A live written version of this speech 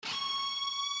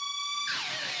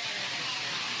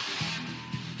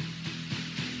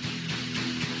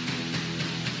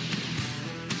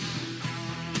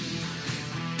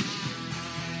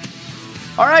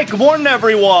All right, good morning,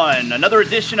 everyone. Another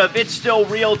edition of It's Still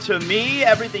Real to Me,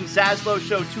 Everything Zaslow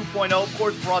Show 2.0, of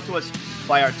course, brought to us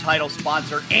by our title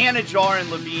sponsor, Anajar and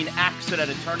Levine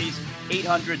Accident Attorneys,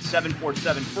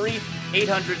 800-747-FREE,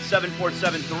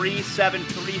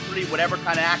 800-747-3733, whatever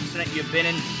kind of accident you've been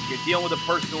in, you're dealing with a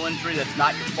personal injury that's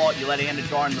not your fault, you let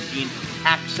Anajar and Levine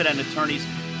Accident Attorneys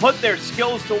put their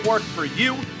skills to work for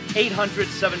you,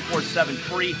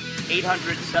 800-747-FREE,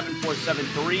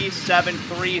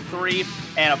 800-747-3733.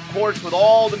 And of course, with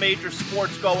all the major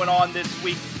sports going on this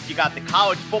week, you got the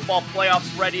college football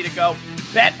playoffs ready to go.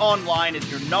 Bet Online is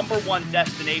your number one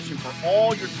destination for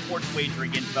all your sports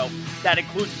wagering info. That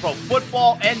includes pro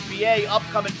football, NBA,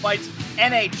 upcoming fights,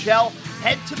 NHL.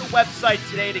 Head to the website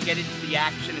today to get into the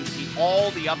action and see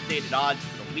all the updated odds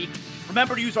for the week.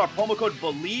 Remember to use our promo code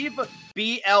BELIEVE,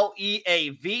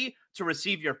 BLEAV, to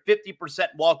receive your 50%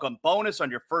 welcome bonus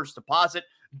on your first deposit.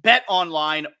 Bet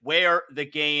Online, where the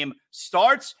game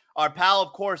starts. Our pal,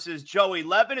 of course, is Joey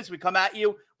Levin as we come at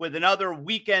you with another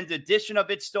weekend edition of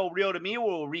It's Still Real to Me.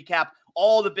 We'll recap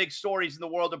all the big stories in the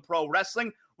world of pro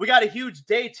wrestling. We got a huge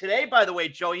day today, by the way,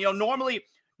 Joey. You know, normally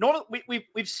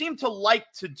we've seemed to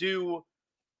like to do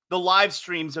the live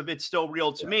streams of It's Still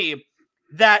Real to Me,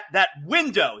 that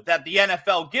window that the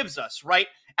NFL gives us, right?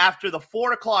 After the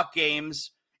 4 o'clock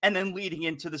games and then leading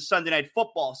into the Sunday Night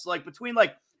Football. So like between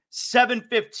like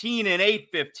 7:15 and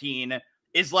 8:15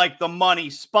 is like the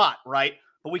money spot, right?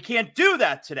 But we can't do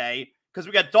that today because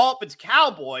we got Dolphins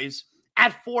Cowboys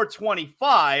at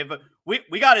 4:25.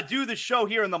 We got to do the show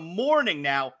here in the morning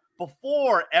now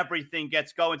before everything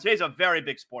gets going. Today's a very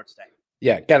big sports day.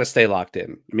 Yeah, got to stay locked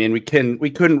in. I mean, we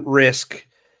couldn't risk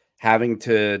having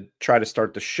to try to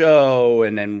start the show,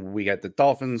 and then we got the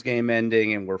Dolphins game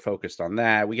ending, and we're focused on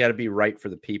that. We got to be right for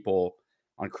the people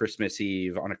on Christmas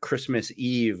Eve. On a Christmas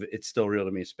Eve, It's Still Real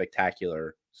to Me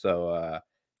spectacular. So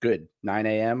good, 9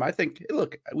 a.m. I think.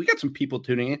 Look, we got some people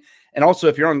tuning in, and also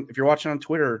if you're watching on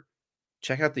Twitter,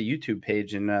 check out the YouTube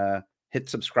page and hit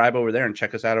subscribe over there and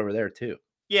check us out over there too.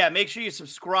 Yeah, make sure you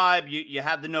subscribe. You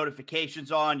have the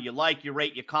notifications on. You like, you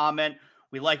rate, you comment.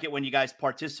 We like it when you guys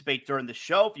participate during the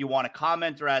show. If you want to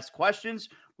comment or ask questions,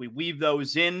 we weave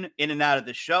those in and out of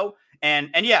the show. And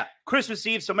yeah, Christmas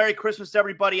Eve. So Merry Christmas to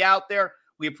everybody out there.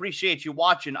 We appreciate you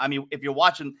watching. I mean, if you're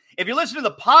listening to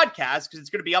the podcast, because it's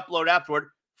going to be uploaded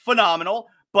afterward, phenomenal.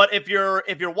 But if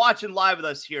you're watching live with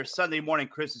us here Sunday morning,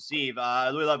 Christmas Eve, we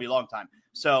love you a long time.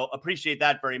 So appreciate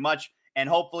that very much. And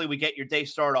hopefully we get your day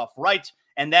started off right.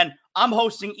 And then I'm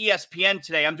hosting ESPN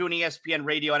today. I'm doing ESPN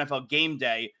Radio NFL Game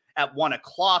Day at 1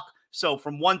 o'clock. So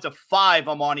from 1 to 5,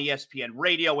 I'm on ESPN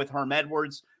Radio with Herm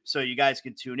Edwards. So you guys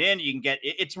can tune in. You can get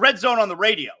it's Red Zone on the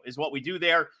radio is what we do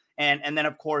there. And then,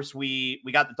 of course, we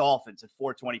got the Dolphins at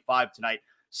 4:25 tonight.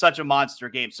 Such a monster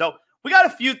game. So we got a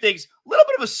few things. A little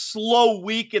bit of a slow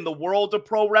week in the world of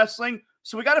pro wrestling.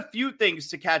 So we got a few things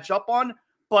to catch up on.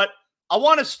 But I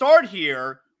want to start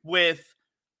here with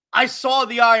I saw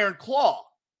the Iron Claw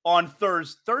on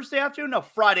Friday afternoon. I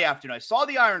saw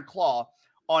the Iron Claw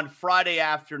on Friday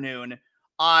afternoon.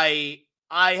 I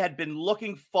had been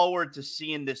looking forward to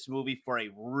seeing this movie for a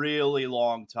really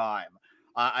long time.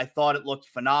 I thought it looked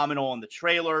phenomenal in the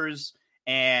trailers,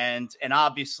 and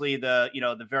obviously the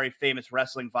very famous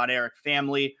Wrestling Von Erich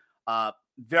family.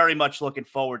 Very much looking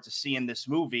forward to seeing this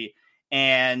movie.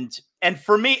 And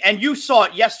for me, and you saw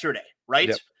it yesterday, right?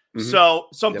 Yep. Mm-hmm. So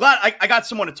I'm glad I got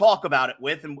someone to talk about it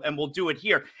with, and we'll do it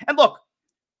here. And look,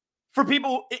 for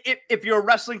people, if you're a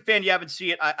wrestling fan, you haven't seen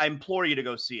it, I implore you to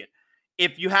go see it.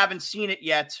 If you haven't seen it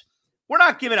yet, we're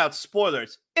not giving out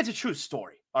spoilers. It's a true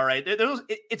story, all right?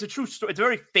 It's a true story. It's a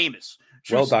very famous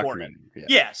true story. Documented.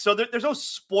 Yeah, so there's no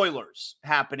spoilers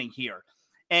happening here.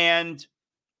 And,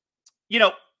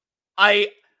 I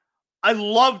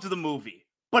loved the movie.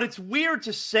 But it's weird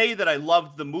to say that I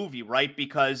loved the movie, right?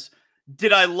 Because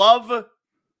did I love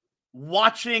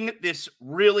watching this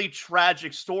really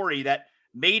tragic story that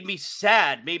made me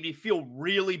sad, made me feel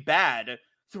really bad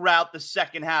throughout the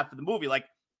second half of the movie? Like,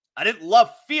 I didn't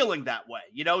love feeling that way,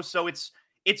 So it's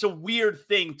a weird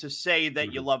thing to say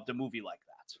that you loved a movie like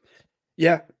that.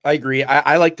 Yeah, I agree.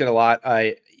 I liked it a lot.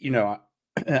 I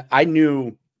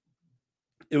knew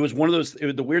it was one of those.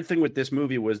 The weird thing with this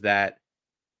movie was that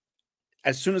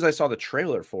as soon as I saw the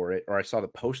trailer for it or I saw the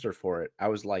poster for it, I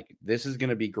was like, this is going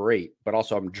to be great. But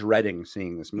also I'm dreading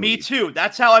seeing this movie. Me too.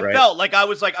 That's how I felt. Like I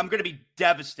was like, I'm going to be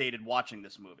devastated watching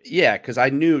this movie. Yeah, because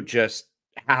I knew just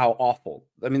how awful.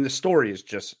 I mean, the story is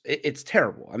just, it's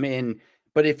terrible. I mean,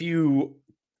 but if you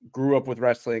grew up with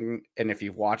wrestling and if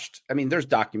you've watched, I mean, there's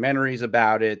documentaries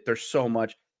about it. There's so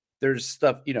much. There's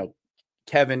stuff,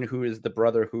 Kevin, who is the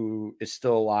brother who is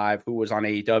still alive, who was on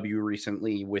AEW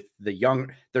recently with the young.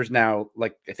 There's now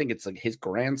like I think it's like his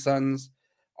grandsons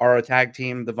are a tag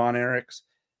team, the Von Erichs.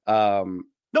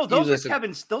 No, those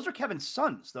are Kevin's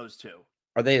sons. Those two.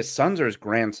 Are they his sons or his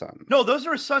grandsons? No, those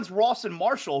are his sons, Ross and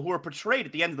Marshall, who are portrayed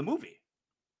at the end of the movie.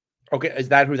 Okay, is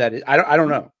that who that is? I don't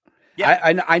know.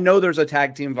 Yeah, I know there's a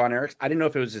tag team Von Erichs. I didn't know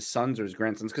if it was his sons or his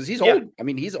grandsons because he's old. I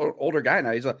mean, he's an older guy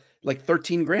now. He's like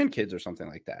 13 grandkids or something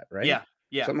like that, right?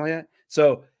 Yeah, something like that.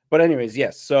 So, but anyways,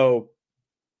 yes. So,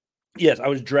 yes, I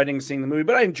was dreading seeing the movie,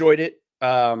 but I enjoyed it.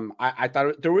 I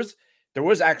thought there was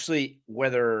actually,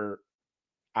 whether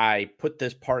I put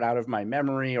this part out of my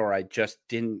memory or I just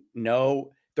didn't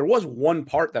know, there was one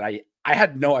part that I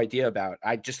had no idea about.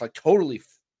 I just like totally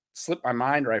slipped my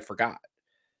mind or I forgot.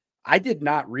 I did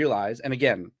not realize, and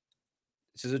again,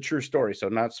 this is a true story, so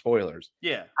not spoilers.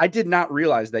 Yeah. I did not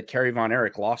realize that Kerry Von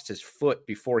Erich lost his foot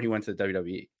before he went to the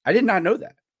WWE. I did not know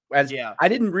that. I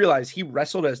didn't realize he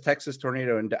wrestled as Texas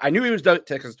Tornado, and I knew he was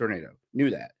Texas Tornado, knew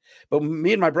that. But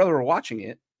me and my brother were watching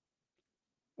it,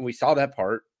 and we saw that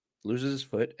part, loses his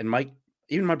foot, and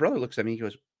even my brother looks at me, he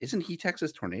goes, "Isn't he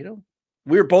Texas Tornado?"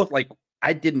 We were both like,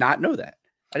 I did not know that.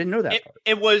 I didn't know that part.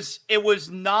 It was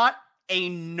not a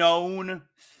known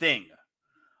thing.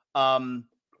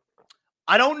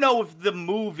 I don't know if the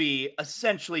movie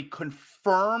essentially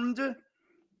confirmed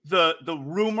the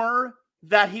rumor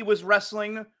that he was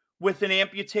wrestling with an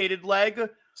amputated leg,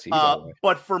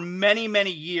 but for many,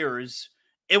 many years,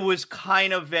 it was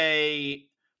kind of it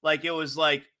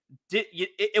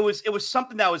was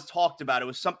something that was talked about. It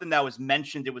was something that was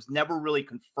mentioned. It was never really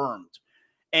confirmed.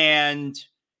 And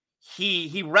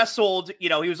he wrestled, he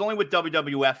was only with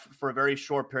WWF for a very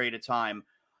short period of time.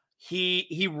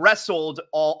 He wrestled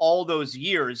all those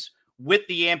years with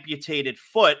the amputated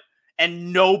foot,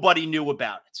 and nobody knew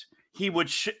about it. He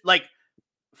would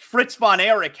Fritz Von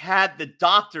Erich had the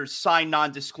doctors sign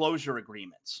non-disclosure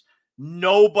agreements.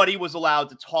 Nobody was allowed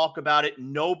to talk about it.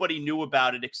 Nobody knew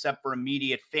about it except for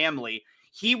immediate family.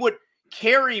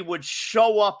 Kerry would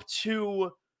show up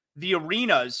to the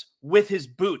arenas with his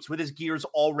boots, with his gear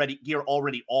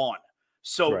already on.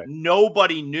 So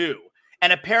nobody knew.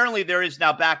 And apparently there is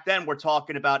now, back then we're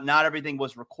talking about not everything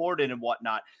was recorded and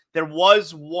whatnot. There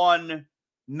was one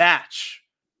match,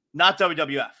 not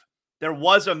WWF. There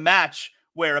was a match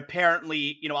where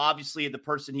apparently, obviously the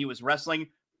person he was wrestling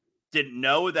didn't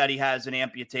know that he has an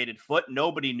amputated foot.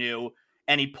 Nobody knew.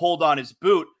 And he pulled on his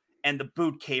boot and the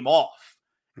boot came off.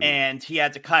 And he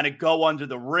had to kind of go under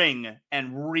the ring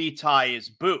and retie his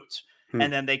boot.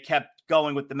 And then they kept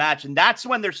going with the match. And that's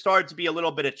when there started to be a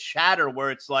little bit of chatter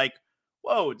where it's like,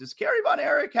 whoa, does Kerry Von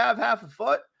Erich have half a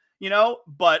foot?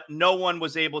 But no one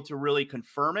was able to really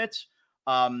confirm it.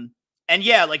 And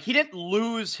yeah, he didn't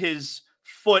lose his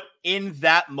foot in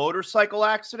that motorcycle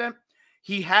accident.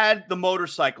 He had the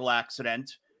motorcycle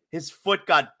accident. His foot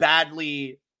got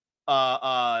badly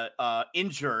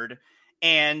injured.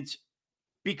 And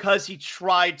because he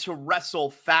tried to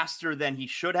wrestle faster than he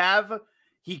should have,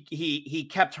 he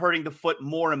kept hurting the foot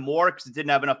more and more because it didn't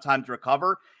have enough time to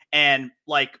recover. And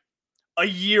a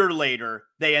year later,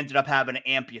 they ended up having to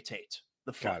amputate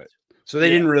the foot. Got it. So they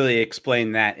didn't really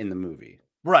explain that in the movie.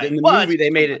 Right. In the movie, they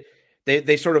made it.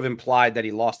 They sort of implied that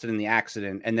he lost it in the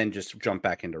accident and then just jumped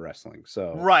back into wrestling.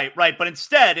 So right. But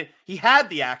instead, he had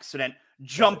the accident,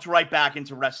 jumped right back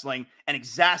into wrestling, and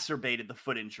exacerbated the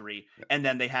foot injury. And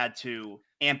then they had to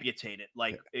amputate it,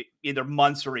 either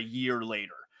months or a year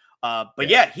later. But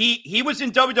he was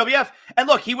in WWF, and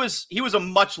look, he was a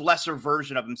much lesser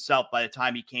version of himself by the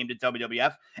time he came to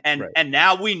WWF, and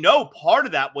now we know part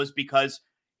of that was because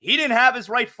he didn't have his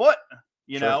right foot.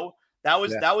 That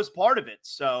was part of it.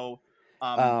 So,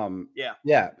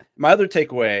 yeah. My other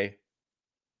takeaway,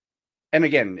 and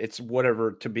again, it's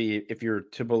whatever if you're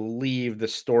to believe the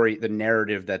story, the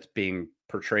narrative that's being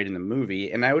portrayed in the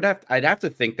movie, and I'd have to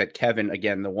think that Kevin,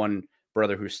 again, the one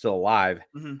brother who's still alive,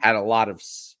 had a lot of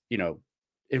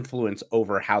influence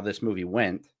over how this movie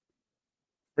went.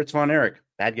 Fritz Von Erich,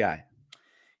 bad guy.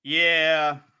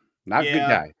 Yeah. Not a good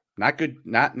guy. Not good.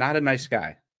 Not a nice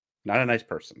guy. Not a nice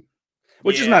person.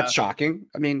 Which is not shocking.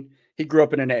 I mean, he grew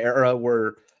up in an era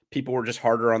where people were just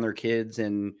harder on their kids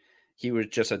and he was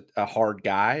just a hard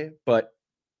guy, but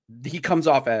he comes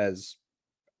off as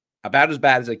about as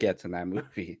bad as it gets in that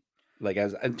movie.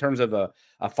 As in terms of a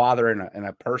father and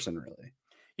a person, really.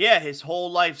 Yeah, his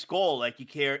whole life's goal, he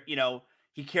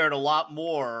cared a lot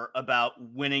more about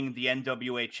winning the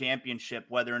NWA championship,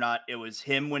 whether or not it was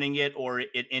him winning it or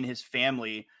it in his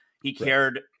family. He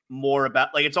cared more about,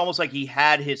 it's almost like he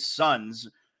had his sons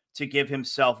to give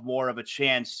himself more of a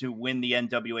chance to win the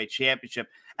NWA championship,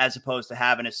 as opposed to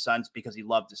having his sons because he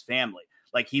loved his family.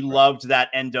 Like he loved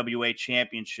that NWA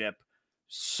championship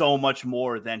so much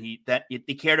more than he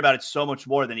cared about it so much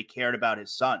more than he cared about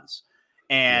his sons.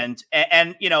 And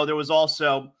there was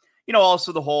also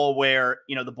the whole where,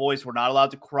 the boys were not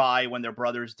allowed to cry when their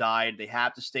brothers died. They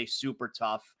had to stay super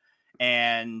tough.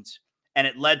 And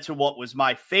it led to what was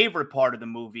my favorite part of the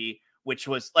movie, which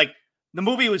was like, the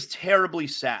movie was terribly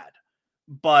sad,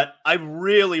 but I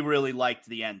really, really liked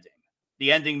the ending.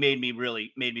 The ending made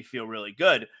me feel really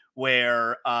good,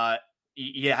 where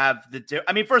you have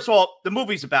first of all, the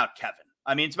movie's about Kevin.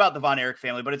 I mean, it's about the Von Erich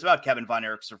family, but it's about Kevin Von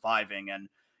Erich surviving and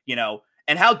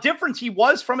how different he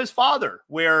was from his father,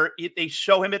 where they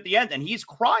show him at the end and he's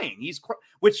crying.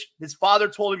 Which his father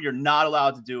told him you're not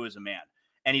allowed to do as a man.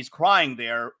 And he's crying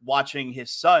there watching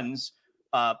his sons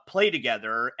play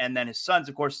together. And then his sons,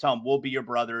 of course, tell him, we'll be your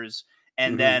brothers.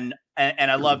 And then,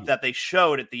 and I love that they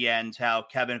showed at the end how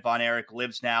Kevin Von Erich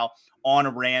lives now on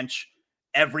a ranch.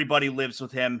 Everybody lives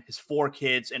with him, his 4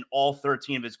 kids and all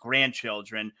 13 of his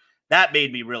grandchildren. That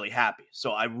made me really happy.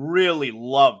 So I really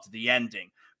loved the ending.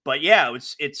 But yeah,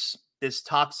 it's this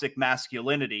toxic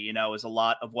masculinity, is a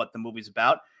lot of what the movie's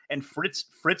about. And Fritz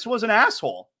was an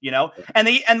asshole,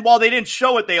 and while they didn't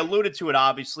show it, they alluded to it,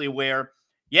 obviously, where,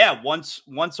 once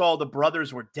all the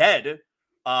brothers were dead,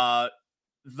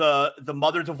 the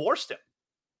mother divorced him.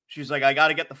 She's like, I got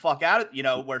to get the fuck out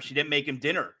of, where she didn't make him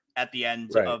dinner at the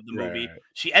end of the movie. Right.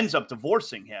 She ends up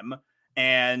divorcing him.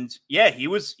 And he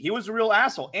was a real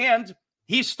asshole. And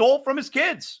he stole from his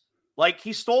kids. Like,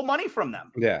 he stole money from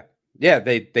them. Yeah. Yeah.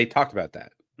 They talked about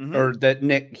that. Mm-hmm. Or that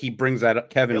Nick, he brings that up.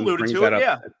 Kevin brings that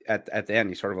up at the end.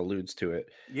 He sort of alludes to it.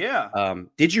 Yeah.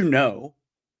 Did you know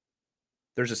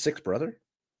there's a 6th brother?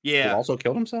 Yeah. Who also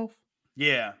killed himself?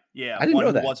 Yeah. Yeah. I didn't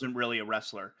know that. He wasn't really a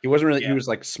wrestler. He wasn't really, he was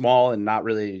like small and not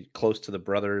really close to the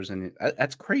brothers. And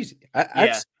that's crazy.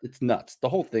 It's nuts. The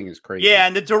whole thing is crazy. Yeah.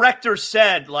 And the director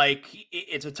said, like,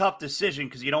 it's a tough decision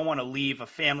because you don't want to leave a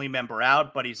family member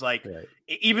out. But he's like,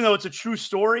 even though it's a true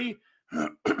story,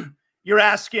 you're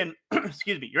asking,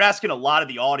 you're asking a lot of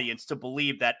the audience to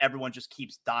believe that everyone just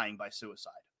keeps dying by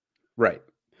suicide. Right.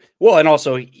 Well, and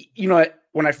also,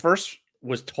 when I first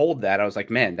was told that, I was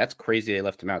like, man, that's crazy they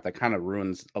left him out. That kind of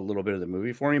ruins a little bit of the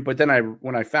movie for me. But then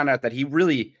when I found out that he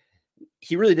really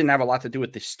didn't have a lot to do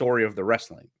with the story of the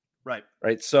wrestling. Right.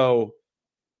 Right. So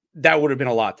that would have been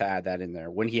a lot to add that in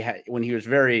there when he was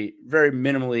very, very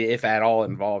minimally, if at all,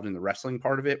 involved in the wrestling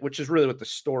part of it, which is really what the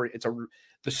story,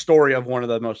 the story of one of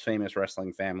the most famous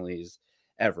wrestling families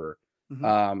ever.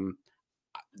 Mm-hmm.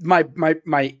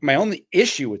 My only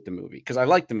issue with the movie, because I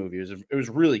liked the movie, it was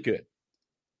really good.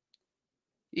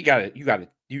 You got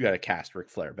to cast Ric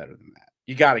Flair better than that.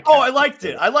 You got to. I liked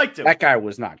it. That guy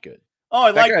was not good. Oh,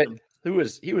 I liked him.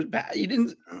 He was bad. He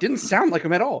didn't sound like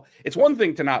him at all. It's one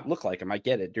thing to not look like him. I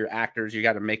get it. You're actors. You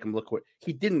got to make him look what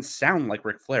he didn't sound like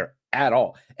Ric Flair at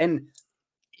all. And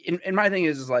my thing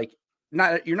is like,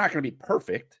 you're not going to be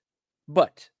perfect,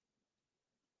 but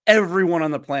everyone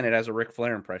on the planet has a Ric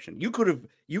Flair impression. You could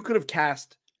have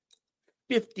cast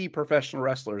 50 professional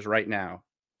wrestlers right now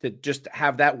to just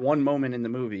have that one moment in the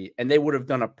movie, and they would have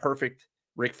done a perfect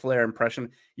Ric Flair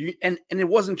impression. And it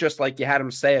wasn't just like you had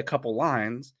him say a couple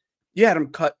lines. You had him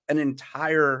cut an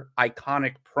entire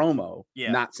iconic promo,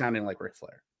 not sounding like Ric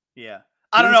Flair. Yeah.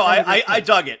 I don't know. I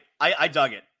dug it. I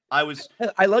dug it. I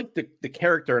liked the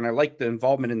character, and I liked the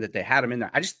involvement in that they had him in there.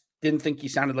 I just didn't think he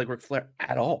sounded like Ric Flair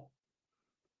at all.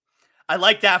 I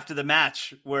liked after the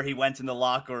match where he went in the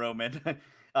locker room and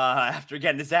after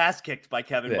getting his ass kicked by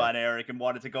Kevin Von Erich and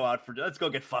wanted to go out for, let's go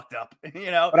get fucked up,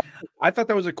 But I thought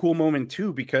that was a cool moment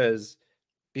too, because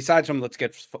besides from let's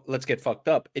get fucked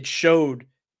up, it showed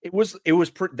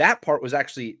that part was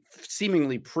actually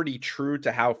seemingly pretty true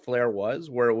to how Flair was,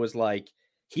 where it was like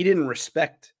he didn't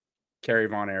respect Kerry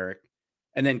Von Erich,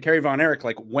 and then Kerry Von Erich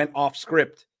like went off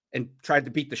script and tried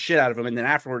to beat the shit out of him, and then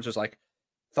afterwards was like,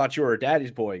 thought you were a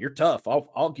daddy's boy, you're tough,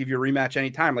 I'll give you a rematch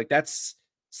anytime. Like that's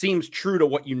seems true to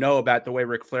what about the way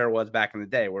Ric Flair was back in the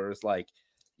day, where it was like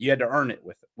you had to earn it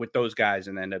with those guys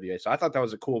in the NWA. So I thought that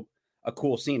was a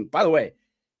cool scene. By the way,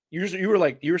 you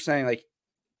were saying like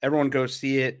everyone go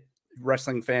see it,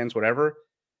 wrestling fans, whatever.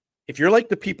 If you're like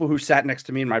the people who sat next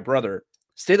to me and my brother,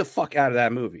 stay the fuck out of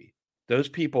that movie. Those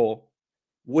people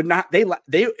would not.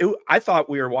 I thought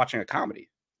we were watching a comedy.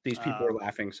 These people were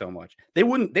laughing so much. They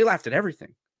laughed at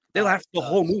everything. They laughed the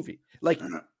whole movie.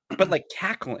 But like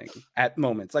cackling at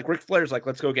moments. Like Ric Flair's like,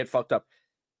 let's go get fucked up.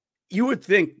 You would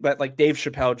think that like Dave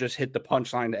Chappelle just hit the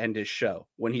punchline to end his show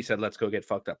when he said, let's go get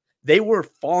fucked up. They were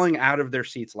falling out of their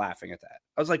seats laughing at that.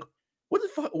 I was like, what the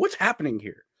fuck? What's happening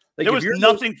here? Like, there was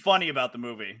nothing funny about the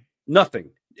movie.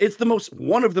 Nothing. It's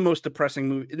one of the most depressing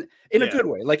movies in a good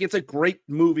way. Like, it's a great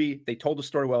movie. They told the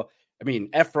story well. I mean,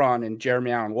 Efron and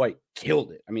Jeremy Allen White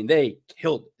killed it. I mean, they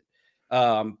killed it.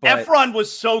 But Efron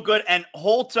was so good, and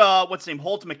Holt, what's his name?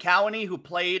 Holt McCallany, who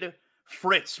played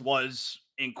Fritz, was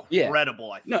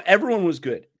incredible. I think. No, everyone was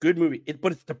good. Good movie.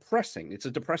 But it's depressing. It's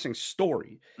a depressing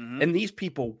story, and these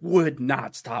people would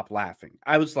not stop laughing.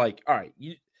 I was like, all right.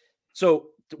 So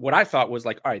what I thought was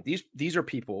like, all right, these are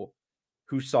people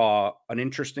who saw an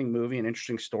interesting movie, an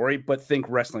interesting story, but think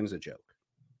wrestling's a joke.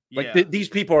 Like these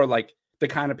people are like the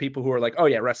kind of people who are like, oh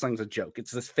yeah, wrestling's a joke.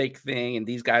 It's this fake thing, and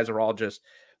these guys are all just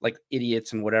like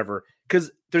idiots and whatever.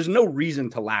 Because there's no reason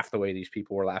to laugh the way these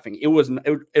people were laughing.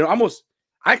 It almost.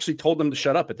 I actually told them to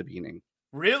shut up at the beginning.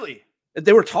 Really?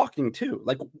 They were talking too.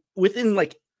 Like within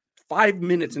like 5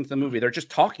 minutes into the movie, they're just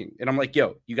talking, and I'm like,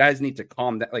 yo, you guys need to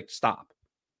calm down. Like, stop.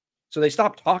 So they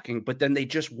stopped talking, but then they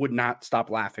just would not stop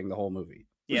laughing the whole movie.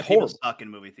 Yeah, people suck in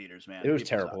movie theaters, man. It was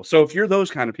terrible. So if you're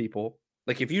those kind of people,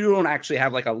 like if you don't actually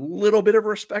have like a little bit of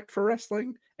respect for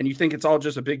wrestling and you think it's all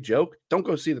just a big joke, don't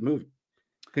go see the movie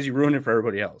because you ruin it for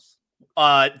everybody else.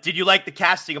 Did you like the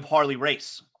casting of Harley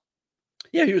Race?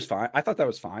 Yeah, he was fine. I thought that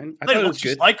was fine. I thought it was good.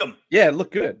 Just like him. Yeah, it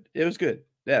looked good. It was good.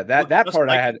 Yeah, that part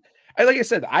like like I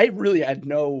said, I really had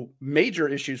no major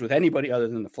issues with anybody other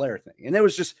than the Flair thing. And it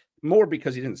was just more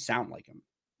because he didn't sound like him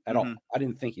at all. I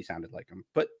didn't think he sounded like him,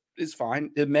 but it's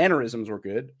fine. The mannerisms were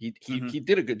good. He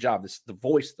did a good job. The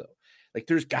voice though. Like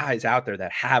there's guys out there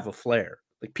that have a Flair.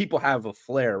 Like people have a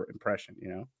Flair impression,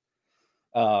 you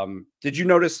know? Did you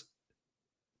notice?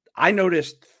 I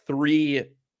noticed 3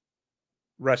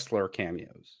 wrestler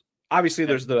cameos. Obviously,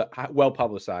 there's the well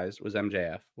publicized was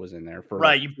MJF was in there for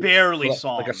right. You barely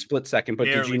saw like him. A split second, but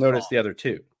did you notice the other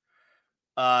 2?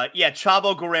 Yeah,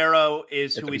 Chavo Guerrero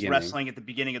is who he's wrestling at the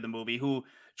beginning of the movie. Who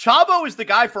Chavo is the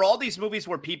guy for all these movies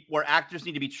where actors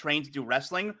need to be trained to do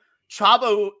wrestling.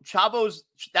 Chavo's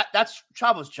that's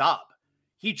Chavo's job.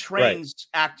 He trains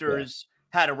actors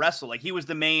how to wrestle. Like he was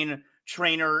the main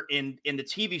trainer in the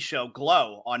TV show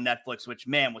Glow on Netflix, which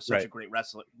man was such a great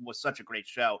wrestler, was such a great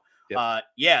show.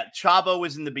 Chavo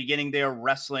was in the beginning there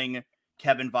wrestling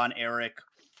Kevin Von Erich,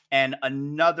 and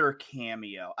another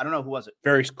cameo. I don't know who was it.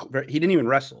 Very he didn't even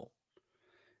wrestle.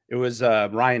 It was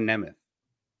Ryan Nemeth.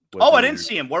 Oh, I didn't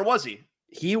see him. Where was he?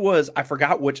 He was, I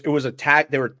forgot which. It was a tag.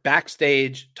 They were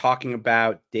backstage talking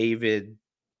about David,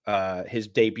 his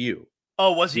debut.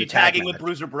 Oh, was he tagging with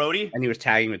Bruiser Brody? And he was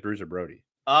tagging with Bruiser Brody.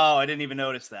 Oh, I didn't even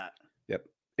notice that. Yep.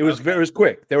 It was it was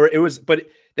quick. But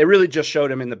they really just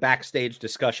showed him in the backstage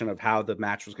discussion of how the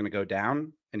match was going to go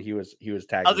down, and he was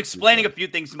tagging. I was explaining a few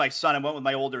things to my son. I went with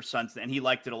my older son, and he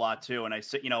liked it a lot too. And I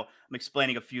said, I'm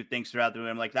explaining a few things throughout the movie.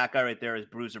 I'm like, that guy right there is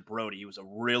Bruiser Brody. He was a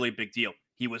really big deal.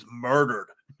 He was murdered,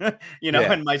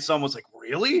 And my son was like,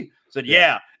 really? I said,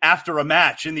 yeah. After a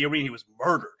match in the arena, he was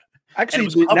murdered. Actually,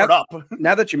 and it was covered up.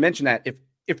 Now that you mention that,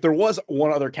 if there was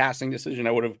one other casting decision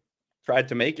I would have tried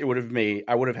to make, I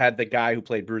would have had the guy who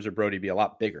played Bruiser Brody be a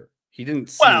lot bigger. He didn't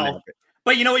seem that big.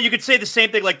 But you know what? You could say the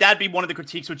same thing. Like that'd be one of the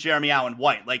critiques with Jeremy Allen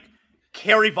White. Like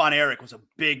Kerry Von Erich was a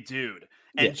big dude.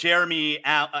 And Jeremy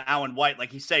Allen White,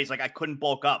 like he says, like I couldn't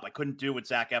bulk up. I couldn't do what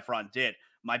Zac Efron did.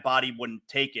 My body wouldn't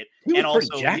take it. He was and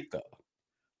also jacked, though.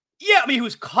 Yeah, I mean he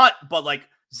was cut, but like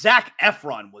Zac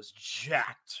Efron was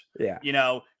jacked.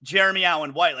 Yeah. Jeremy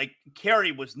Allen White, like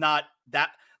Kerry was not that.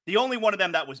 The only one of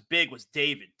them that was big was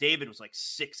David. David was like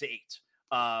 6'8".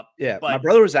 But my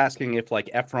brother was asking if like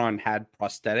Efron had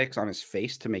prosthetics on his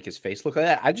face to make his face look like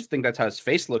that. I just think that's how his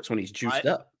face looks when he's juiced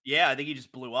up. Yeah, I think he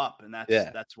just blew up, and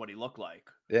that's what he looked like.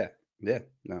 Yeah,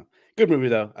 no, good movie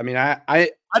though. I mean,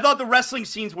 I thought the wrestling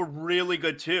scenes were really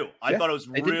good too. I thought it was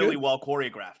really well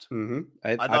choreographed. Mm-hmm.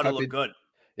 I thought it looked good.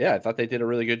 Yeah, I thought they did a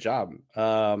really good job.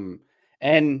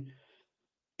 And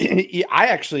I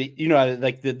actually,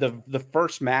 like the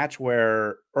first match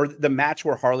or the match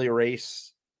where Harley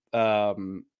Race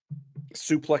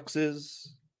suplexes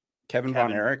Kevin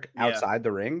Von Erich outside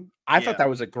the ring. I thought that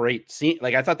was a great scene.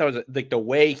 Like I thought that was like the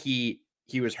way he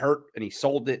was hurt and he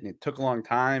sold it and it took a long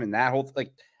time and that whole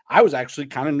I was actually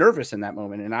kind of nervous in that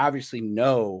moment and I obviously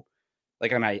know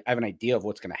like I have an idea of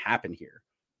what's going to happen here.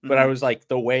 But I was like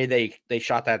the way they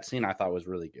shot that scene I thought was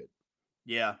really good.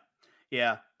 Yeah.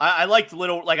 I liked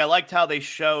I liked how they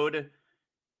showed.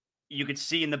 You could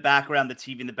see in the background, the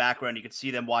TV in the background, you could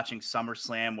see them watching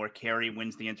SummerSlam where Kerry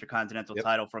wins the Intercontinental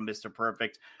title from Mr.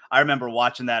 Perfect. I remember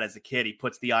watching that as a kid. He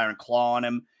puts the iron claw on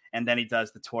him and then he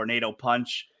does the tornado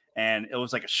punch. And it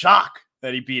was like a shock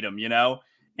that he beat him, Yeah.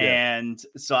 And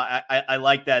so I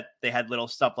like that they had little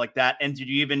stuff like that. And did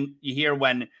you hear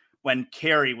when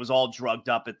Kerry was all drugged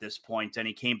up at this point and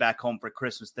he came back home for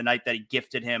Christmas, the night that he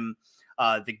gifted him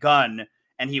the gun,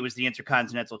 and he was the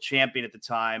Intercontinental Champion at the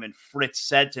time. And Fritz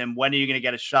said to him, "When are you going to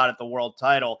get a shot at the world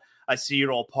title? I see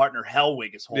your old partner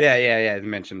Hellwig is holding." Yeah. You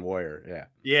mentioned Warrior.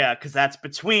 Yeah, because that's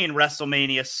between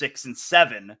WrestleMania 6 and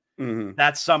 7. Mm-hmm.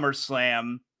 That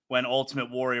SummerSlam when Ultimate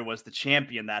Warrior was the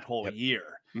champion that whole year.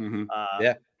 Mm-hmm.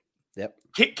 Yep.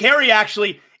 Kerry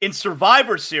actually in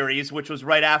Survivor Series, which was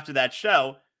right after that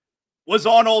show, was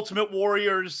on Ultimate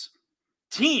Warrior's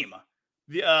team.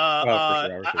 Sure.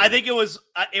 I think it was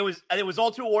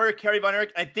Ultimate Warrior, Kerry Von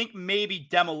Erich. I think maybe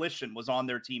Demolition was on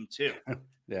their team too.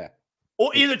 Yeah.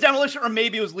 Or either Demolition or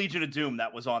maybe it was Legion of Doom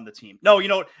that was on the team. No,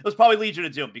 it was probably Legion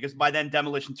of Doom because by then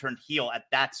Demolition turned heel at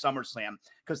that SummerSlam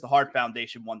because the Hart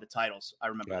Foundation won the titles. I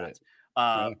remember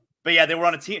that. But yeah, they were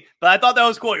on a team. But I thought that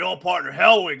was cool. Your old partner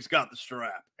Hellwig's got the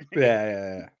strap.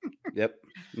 Yeah. Yep.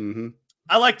 Mm-hmm.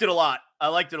 I liked it a lot.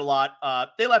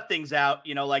 They left things out,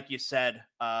 like you said.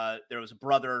 There was a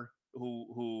brother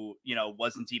who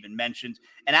wasn't even mentioned.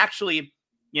 And actually,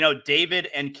 David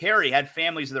and Kerry had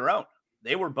families of their own.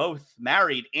 They were both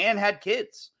married and had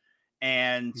kids.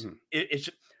 And it's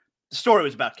just, the story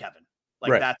was about Kevin.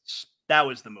 That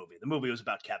was the movie. The movie was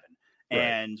about Kevin. Right.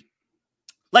 And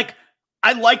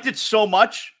I liked it so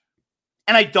much,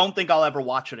 and I don't think I'll ever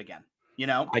watch it again.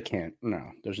 I can't.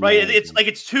 No, there's right. No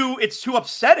it's too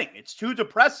upsetting. It's too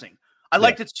depressing. I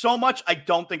liked it so much. I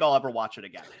don't think I'll ever watch it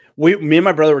again. Me and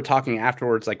my brother were talking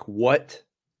afterwards.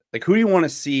 Who do you want to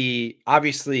see?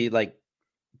 Obviously,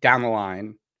 down the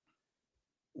line,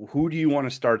 who do you want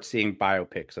to start seeing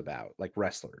biopics about?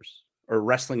 Wrestlers or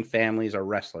wrestling families or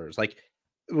wrestlers?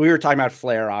 We were talking about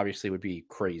Flair, obviously would be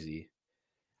crazy.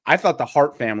 I thought the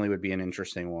Hart family would be an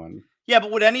interesting one. Yeah,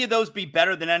 but would any of those be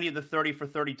better than any of the 30 for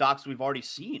 30 docs we've already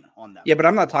seen on them? Yeah, but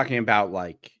I'm not talking about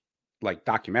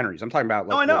documentaries. I'm talking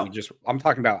about I'm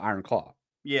talking about Iron Claw.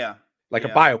 Yeah. A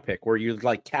biopic where you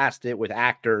cast it with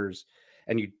actors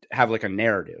and you have a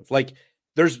narrative.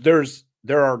 There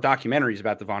are documentaries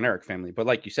about the Von Erich family, but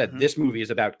like you said, this movie is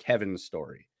about Kevin's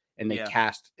story, and they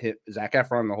cast Zac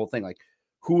Efron, the whole thing.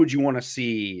 Who would you want to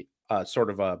see sort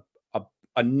of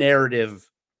a narrative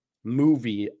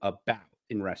movie about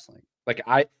in wrestling?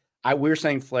 We were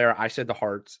saying Flair. I said the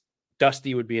Harts.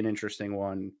 Dusty would be an interesting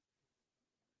one.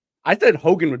 I said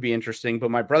Hogan would be interesting,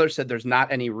 but my brother said there's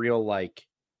not any real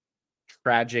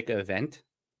tragic event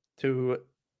to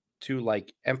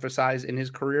emphasize in his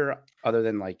career other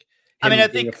than I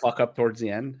think a fuck up towards the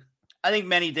end. I think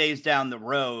many days down the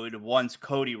road, once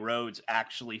Cody Rhodes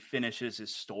actually finishes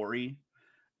his story,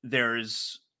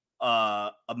 there's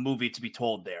a movie to be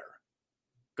told there,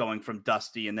 going from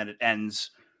Dusty, and then it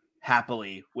ends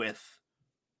happily with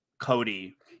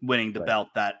Cody winning the belt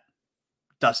that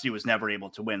Dusty was never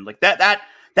able to win. That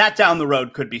down the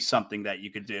road could be something that you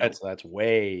could do. That's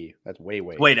way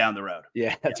down the road.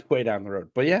 Yeah, that's way down the road.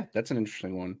 But yeah, that's an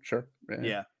interesting one. Sure.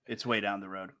 Yeah, it's way down the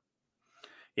road.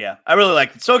 Yeah, I really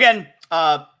liked it. So again,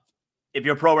 if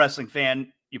you're a pro wrestling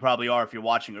fan, you probably are if you're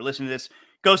watching or listening to this,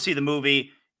 go see the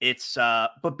movie. It's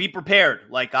but be prepared.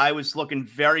 I was looking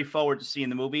very forward to seeing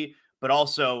the movie, but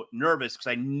also nervous because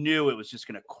I knew it was just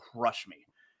going to crush me.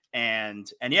 And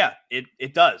yeah,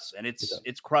 it does. And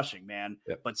it's crushing, man.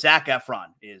 Yep. But Zac Efron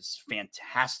is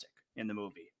fantastic in the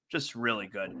movie. Just really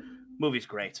good. Movie's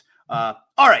great. All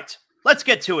right, let's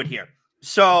get to it here.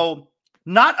 So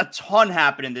not a ton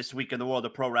happening this week in the world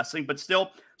of pro wrestling, but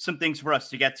still some things for us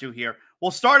to get to here.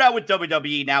 We'll start out with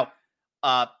WWE. Now,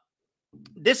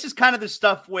 this is kind of the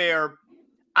stuff where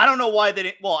I don't know why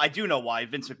I do know why.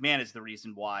 Vince McMahon is the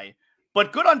reason why.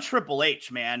 But good on Triple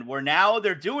H, man, where now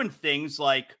they're doing things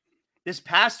like this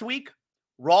past week,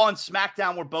 Raw and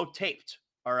SmackDown were both taped,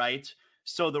 all right?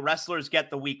 So the wrestlers get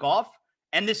the week off.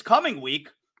 And this coming week,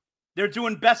 they're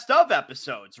doing best of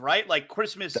episodes, right?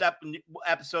 Christmas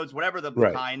episodes, whatever the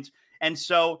kind. And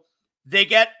so they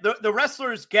get the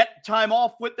wrestlers get time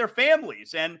off with their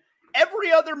families. And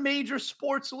every other major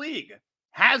sports league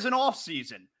has an off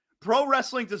season. Pro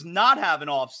wrestling does not have an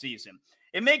off season.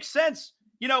 It makes sense.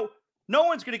 No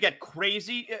one's going to get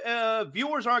crazy.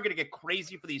 Viewers aren't going to get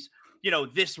crazy for these,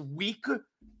 this week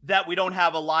that we don't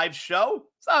have a live show.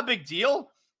 It's not a big deal.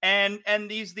 And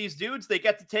these dudes, they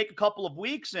get to take a couple of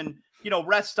weeks and,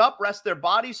 rest their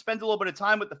bodies, spend a little bit of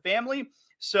time with the family.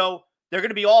 So they're going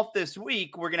to be off this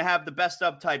week. We're going to have the best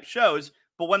of type shows.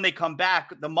 But when they come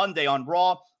back, the Monday on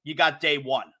Raw, you got day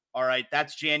one. All right.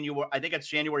 That's January. I think it's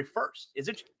January 1st. Is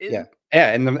it? Yeah.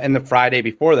 And the Friday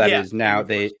before that is now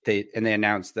they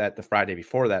announced that the Friday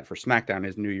before that for SmackDown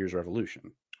is New Year's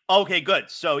Revolution. Okay, good.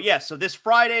 So so this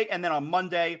Friday and then on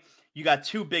Monday, you got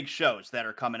two big shows that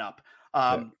are coming up.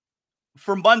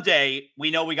 For Monday,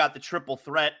 we know we got the triple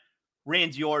threat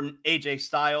Randy Orton, AJ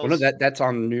Styles. Well, no, that's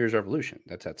on New Year's Revolution.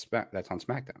 That's on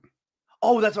SmackDown.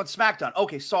 Oh, that's on SmackDown.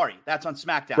 Okay, sorry, that's on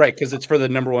SmackDown. Right, because it's for the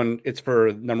number one. It's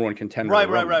for number one contender. Right.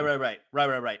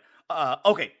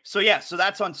 Okay, so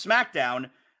that's on SmackDown.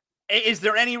 Is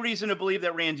there any reason to believe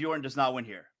that Randy Orton does not win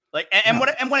here? Like, and No.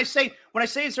 when I say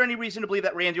is there any reason to believe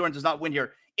that Randy Orton does not win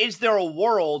here? Is there a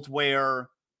world where,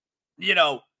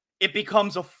 it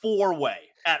becomes a 4-way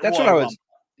at That's Royal what I was. Rumble?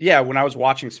 Yeah, when I was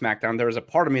watching SmackDown, there was a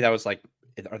part of me that was like,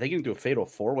 "Are they going to do a fatal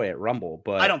 4-way at Rumble?"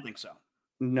 But I don't think so.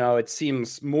 No, it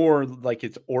seems more like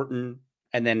it's Orton,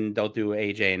 and then they'll do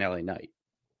AJ and LA Knight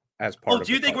as part of.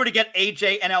 Do you think we're to get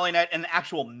AJ and LA Knight in an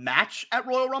actual match at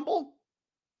Royal Rumble?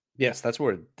 Yes, that's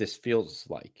what this feels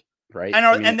like, right?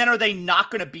 And then are they not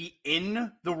going to be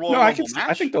in the Royal Rumble match?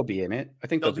 I think they'll be in it. I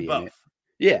think they'll be both. in it.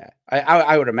 Yeah,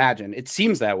 I would imagine. It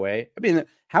seems that way. I mean,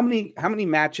 how many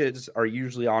matches are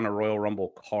usually on a Royal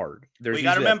Rumble card? You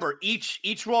got to remember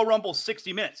each Royal Rumble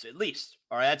 60 minutes at least.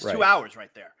 All right, that's 2 hours right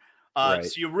there.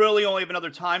 So you really only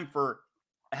have time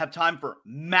for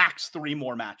max 3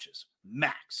 more matches,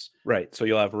 max. Right. So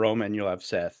you'll have Roman, you'll have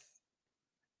Seth,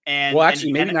 and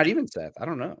maybe not even Seth. I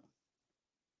don't know.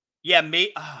 Yeah,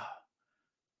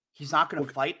 he's not going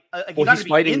to fight. He's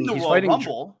fighting in the Royal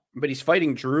Rumble. But he's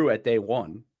fighting Drew at day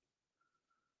 1.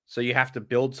 So you have to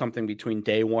build something between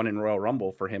day 1 and Royal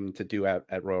Rumble for him to do at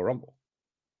Royal Rumble.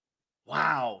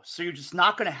 Wow. So you're just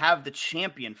not going to have the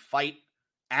champion fight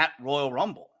at Royal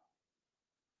Rumble.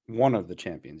 One of the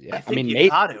champions, yeah. I mean, you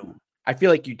got to. I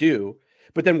feel like you do.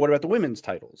 But then what about the women's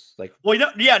titles? Like, well,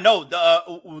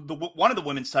 the one of the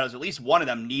women's titles, at least one of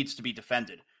them needs to be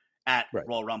defended at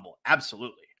Royal Rumble.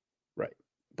 Absolutely. Right.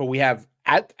 But we have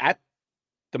at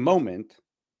the moment,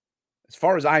 as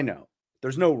far as I know,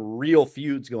 there's no real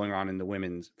feuds going on in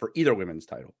the for either women's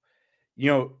title.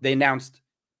 They announced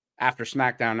after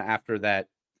SmackDown, after that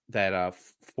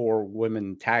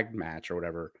 4-women tag match or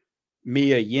whatever,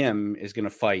 Mia Yim is going to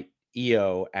fight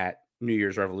Io at New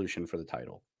Year's Revolution for the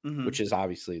title, which is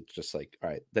obviously just like, all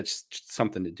right, that's just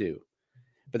something to do.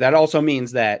 But that also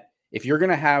means that if you're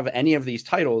going to have any of these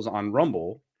titles on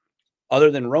Rumble, other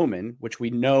than Roman, which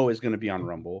we know is going to be on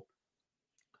Rumble,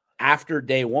 after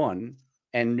day 1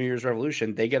 and New Year's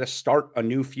Revolution, they get to start a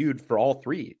new feud for all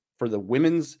 3, for the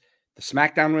women's, the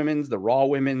SmackDown women's, the Raw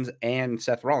women's, and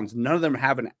Seth Rollins. None of them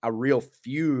have a real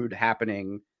feud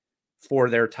happening for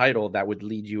their title that would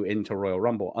lead you into Royal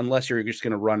Rumble, unless you're just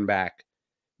going to run back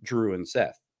Drew and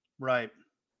Seth. Right.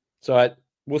 So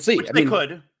we'll see. They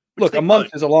could. Look, a month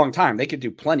is a long time. They could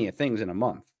do plenty of things in a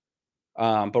month.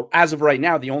 But as of right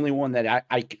now, the only one that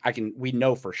we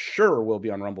know for sure will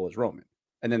be on Rumble is Roman,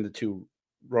 and then the 2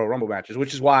 Royal Rumble matches,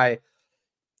 which is why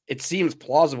it seems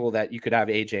plausible that you could have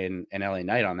AJ and LA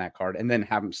Knight on that card, and then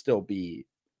have them still be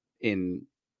in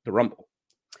the Rumble.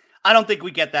 I don't think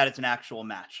we get that as an actual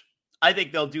match. I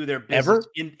think they'll do their business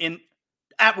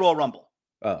at Royal Rumble.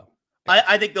 Oh,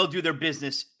 I think they'll do their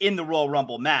business in the Royal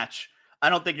Rumble match. I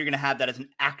don't think you're going to have that as an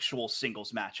actual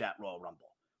singles match at Royal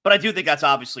Rumble. But I do think that's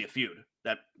obviously a feud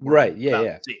that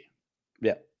yeah,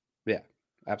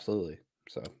 absolutely.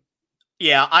 So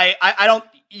yeah, I don't.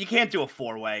 You can't do a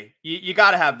 4-way. You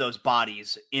got to have those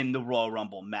bodies in the Royal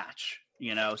Rumble match.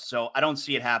 So I don't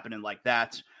see it happening like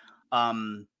that.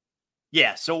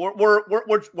 Yeah, so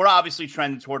we're obviously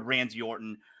trending toward Randy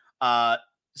Orton.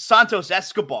 Santos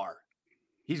Escobar,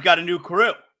 he's got a new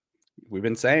crew. We've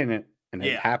been saying it, and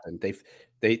it happened.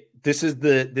 This is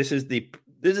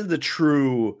the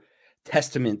true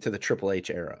testament to the Triple H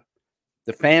era.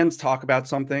 The fans talk about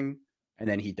something, and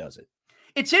then he does it.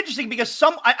 It's interesting because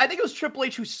I think it was Triple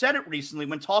H who said it recently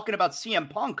when talking about CM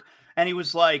Punk, and he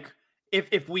was like,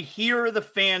 "If we hear the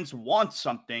fans want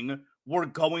something, we're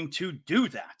going to do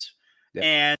that."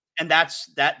 Yeah. And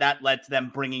that led to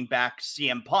them bringing back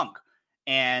CM Punk,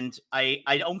 and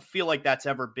I don't feel like that's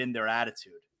ever been their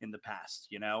attitude in the past.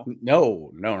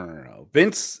 No.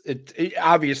 Vince, it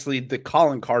obviously the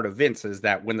calling card of Vince is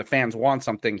that when the fans want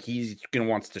something, he's gonna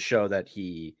wants to show that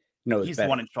he knows he's better. The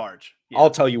one in charge. Yeah.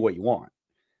 I'll tell you what you want.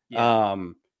 Yeah.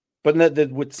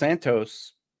 But with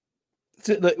Santos,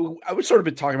 I was sort of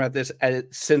been talking about this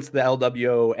since the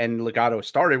LWO and Legado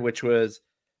started, which was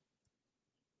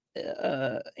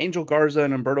Angel Garza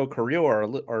and Humberto Carrillo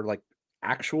are like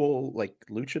actual like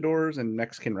luchadors and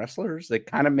Mexican wrestlers. They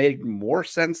kind of made more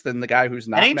sense than the guy who's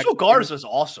not. And Angel Garza is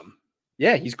awesome.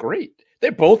 Yeah, he's great.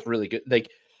 They're both really good. Like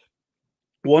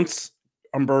once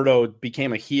Humberto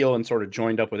became a heel and sort of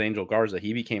joined up with Angel Garza,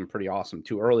 he became pretty awesome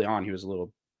too. Early on, he was a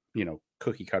little,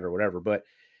 cookie cutter or whatever, but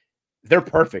they're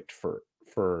perfect for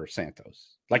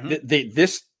Santos. Like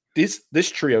this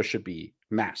trio should be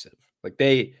massive. Like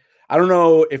I don't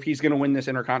know if he's going to win this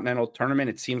Intercontinental tournament.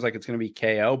 It seems like it's going to be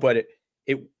KO, but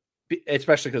it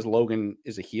especially because Logan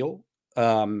is a heel.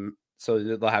 So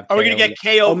they'll have. Are we going to get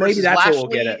KO versus that's Lashley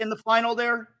what we'll get in the final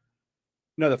there?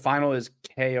 No, the final is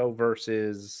KO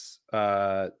versus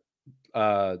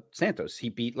Santos. He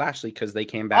beat Lashley because they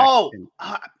came back. Oh,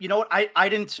 you know what? I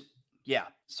didn't. Yeah,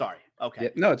 sorry. Okay. Yeah,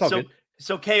 no, it's all good.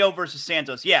 So KO versus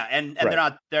Santos. Yeah, and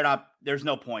right. they're not. There's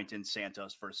no point in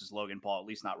Santos versus Logan Paul, at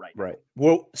least not right now. Right.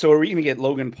 Well, so are we going to get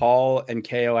Logan Paul and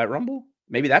KO at Rumble?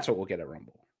 Maybe that's what we'll get at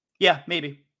Rumble. Yeah,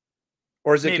 maybe.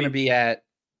 Or is it going to be at?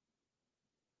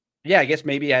 Yeah, I guess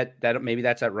maybe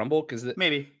that's at Rumble because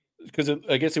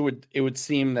I guess it would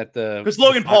seem that because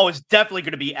Logan Paul is definitely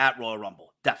going to be at Royal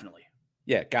Rumble, definitely.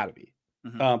 Yeah, got to be.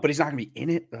 Mm-hmm. But he's not going to be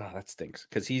in it. Oh, that stinks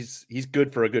because he's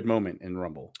good for a good moment in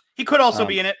Rumble. He could also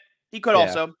be in it. He could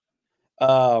also.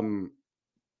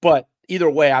 But either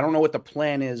way, I don't know what the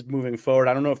plan is moving forward.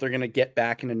 I don't know if they're going to get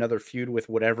back in another feud with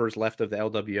whatever's left of the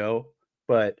LWO.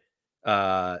 But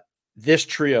this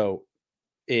trio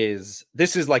is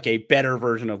like a better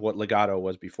version of what Legado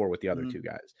was before with the other two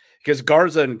guys, because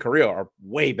Garza and Carrillo are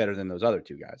way better than those other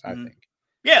two guys. I think.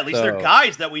 Yeah, at least they're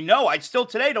guys that we know. I still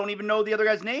today don't even know the other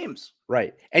guys' names.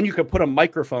 Right, and you could put a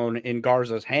microphone in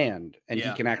Garza's hand, and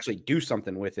he can actually do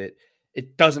something with it.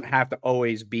 It doesn't have to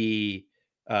always be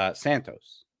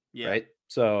Santos. Yeah. Right.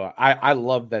 So I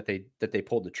love that they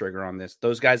pulled the trigger on this.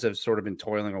 Those guys have sort of been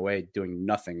toiling away, doing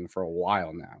nothing for a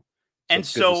while now. And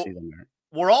so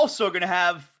we're also going to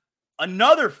have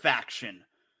another faction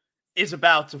is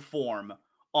about to form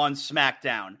on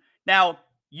SmackDown. Now,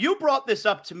 you brought this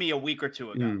up to me a week or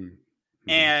two ago,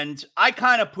 and I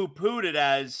kind of poo-pooed it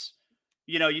as,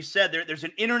 you said there's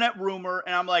an internet rumor,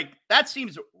 and I'm like, that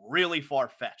seems really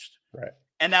far-fetched. Right.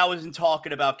 And that was in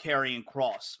talking about Karrion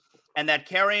Kross. And that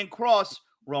Karrion Kross,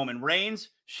 Roman Reigns,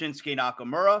 Shinsuke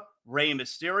Nakamura, Rey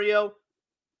Mysterio,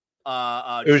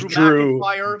 it was Drew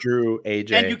McIntyre, Drew,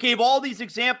 AJ. And you gave all these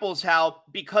examples how,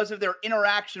 because of their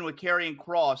interaction with Karrion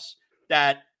Kross,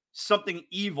 that something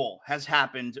evil has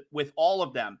happened with all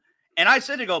of them. And I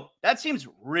said to go, that seems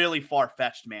really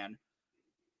far-fetched, man.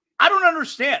 I don't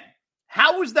understand.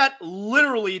 How is that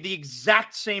literally the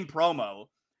exact same promo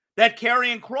that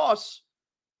Karrion Kross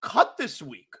cut this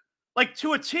week? Like,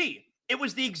 to a T. It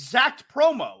was the exact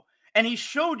promo. And he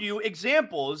showed you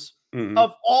examples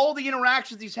of all the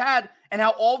interactions he's had and how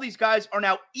all these guys are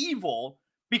now evil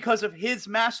because of his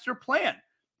master plan.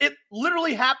 It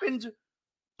literally happened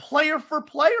player for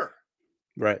player.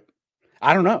 Right.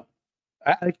 I don't know.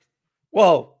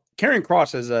 Well, Karrion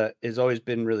Kross has always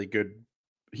been really good.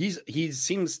 He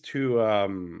seems to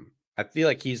I feel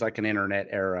like he's like an internet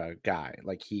era guy.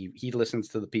 Like he listens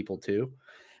to the people too.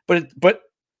 But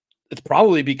it's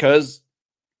probably because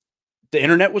the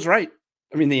internet was right.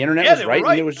 I mean, the internet was right.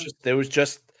 And it was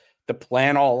just the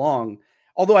plan all along.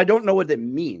 Although I don't know what it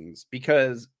means,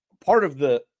 because part of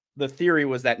the theory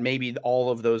was that maybe all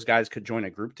of those guys could join a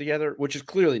group together, which is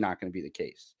clearly not going to be the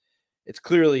case. It's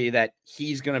clearly that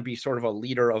he's going to be sort of a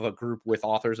leader of a group with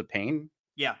Authors of Pain.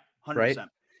 Yeah, 100%. Right?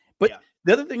 But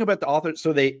the other thing about the authors,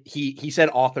 so he said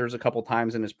authors a couple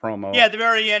times in his promo. Yeah, at the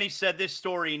very end, he said this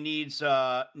story needs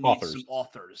some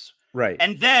authors. Right.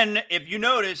 And then, if you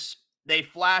notice, they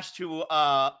flash to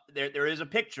there is a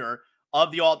picture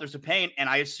of the Authors of Pain, and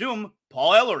I assume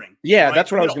Paul Ellering. Yeah, right?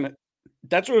 That's what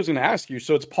I was gonna ask you.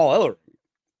 So it's Paul Ellering.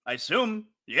 I assume,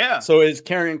 yeah. So is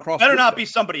Karrion Kross better not be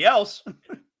somebody else?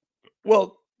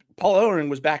 Well, Paul Ellering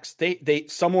was backstage.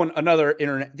 Another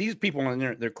internet. These people on the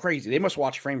internet, they're crazy. They must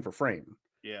watch frame for frame.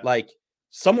 Yeah. Like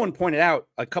someone pointed out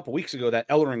a couple weeks ago that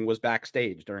Ellering was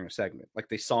backstage during a segment. Like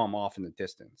they saw him off in the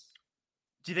distance.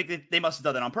 Do you think they must have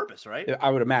done that on purpose, right?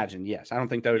 I would imagine, yes. I don't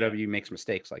think WWE makes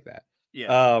mistakes like that.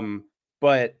 Yeah.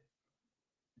 But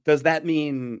does that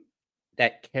mean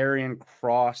that Karrion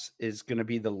Kross is going to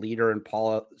be the leader and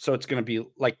Paul? So it's going to be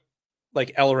like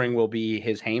Ellering will be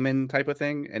his Heyman type of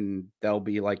thing, and they'll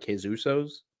be like his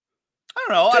Usos. I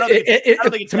don't know. I don't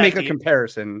think it's to make a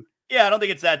comparison. Yeah, I don't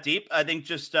think it's that deep. I think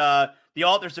just the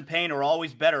Authors of Pain are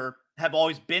always better, have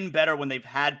always been better when they've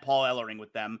had Paul Ellering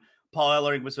with them. Paul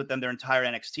Ellering was with them their entire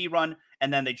NXT run,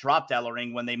 and then they dropped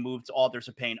Ellering when they moved Authors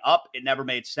of Pain up. It never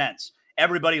made sense.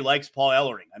 Everybody likes Paul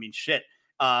Ellering. I mean, shit.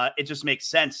 It just makes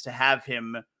sense to have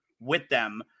him with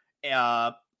them,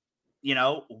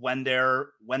 when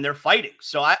they're fighting.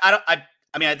 So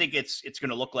I think it's going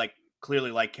to look like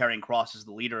clearly like Karrion Kross is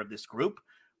the leader of this group,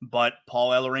 but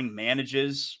Paul Ellering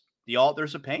manages the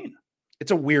Authors of Pain.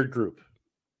 It's a weird group.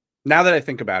 Now that I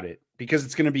think about it, because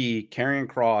it's going to be Karrion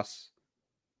Kross,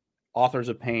 Authors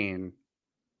of Pain,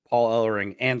 Paul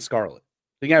Ellering, and Scarlett.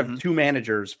 So you have two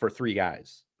managers for three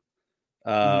guys.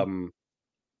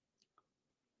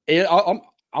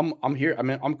 I'm here. I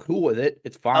mean, I'm cool with it.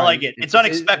 It's fine. I like it. It's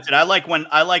unexpected. I like when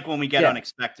we get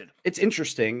unexpected. It's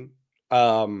interesting.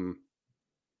 But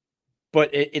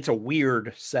it's a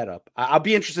weird setup. I'll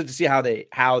be interested to see how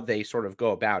they sort of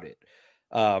go about it.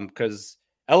 Because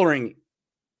Ellering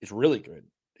is really good.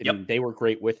 And they were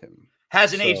great with him.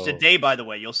 Hasn't aged a day, by the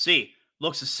way. You'll see.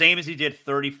 Looks the same as he did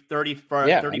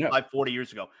 35, 40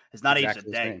 years ago. Has not aged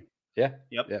a day. Yeah.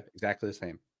 Yeah, exactly the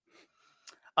same.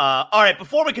 All right,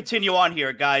 before we continue on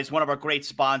here, guys, one of our great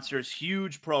sponsors,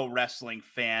 huge pro wrestling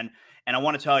fan. And I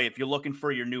want to tell you, if you're looking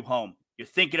for your new home, you're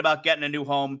thinking about getting a new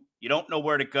home, you don't know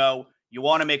where to go, you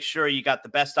want to make sure you got the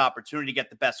best opportunity to get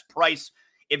the best price.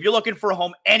 If you're looking for a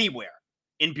home anywhere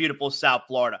in beautiful South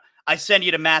Florida, I send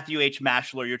you to Matthew H.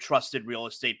 Mashler, your trusted real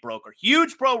estate broker.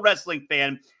 Huge pro wrestling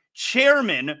fan,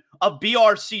 chairman of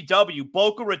BRCW,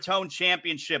 Boca Raton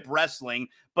Championship Wrestling.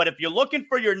 But if you're looking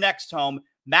for your next home,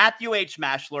 Matthew H.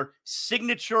 Mashler,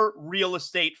 signature real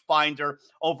estate finder.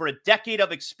 Over a decade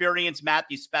of experience,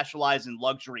 Matthew specializes in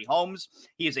luxury homes.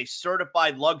 He is a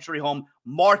certified luxury home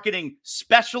marketing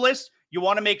specialist. You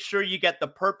want to make sure you get the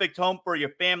perfect home for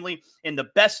your family in the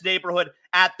best neighborhood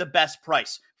at the best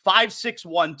price.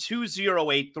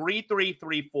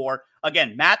 561-208-3334.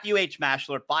 Again, Matthew H.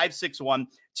 Mashler,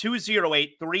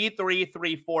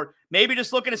 561-208-3334. Maybe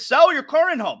just looking to sell your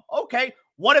current home. Okay.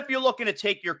 What if you're looking to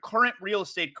take your current real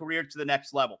estate career to the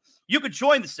next level? You could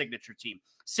join the Signature team.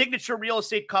 Signature Real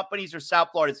Estate Companies are South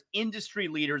Florida's industry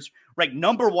leaders, ranked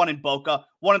number one in Boca,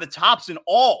 one of the tops in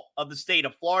all of the state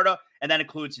of Florida, and that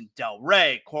includes in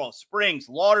Delray, Coral Springs,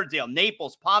 Lauderdale,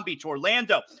 Naples, Palm Beach,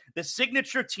 Orlando. The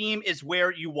Signature team is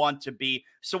where you want to be.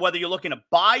 So whether you're looking to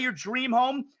buy your dream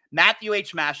home, Matthew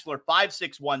H. Mashler,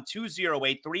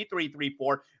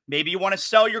 561-208-3334. Maybe you want to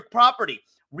sell your property,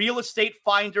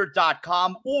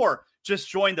 realestatefinder.com, or just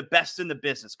join the best in the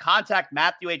business. Contact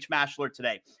Matthew H. Mashler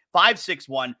today,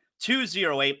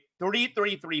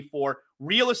 561-208-3334,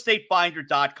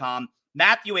 realestatefinder.com.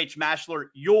 Matthew H. Mashler,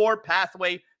 your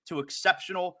pathway to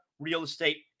exceptional real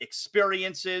estate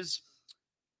experiences.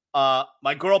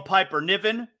 My girl Piper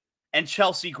Niven and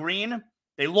Chelsea Green,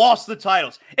 they lost the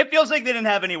titles. It feels like they didn't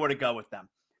have anywhere to go with them.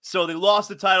 So they lost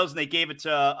the titles and they gave it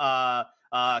to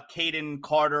Kaden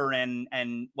Carter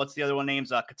and what's the other one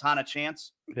names? Katana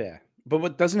Chance. Yeah.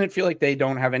 But doesn't it feel like they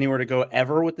don't have anywhere to go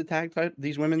ever with the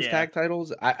these women's tag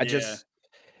titles? I just,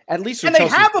 at least, and they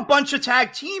have a bunch of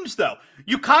tag teams though.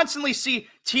 You constantly see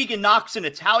Tegan Knox and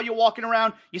Natalia walking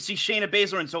around. You see Shayna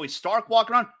Baszler and Zoe Stark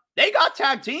walking around. They got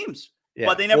tag teams,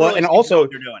 but they never. And also,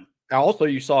 what they're doing. Also,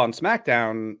 you saw on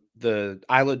SmackDown the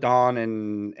Isla Dawn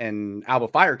and Alba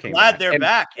Fire came. Glad they're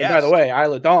back. Yes. And by the way,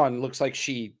 Isla Dawn looks like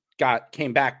she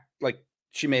came back like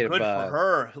she made good for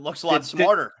her. It looks a lot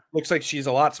smarter. Looks like she's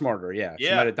a lot smarter. Yeah,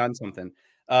 she might have done something.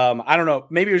 I don't know.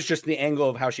 Maybe it was just the angle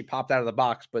of how she popped out of the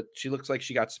box, but she looks like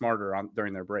she got smarter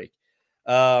during their break.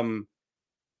 But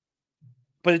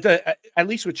at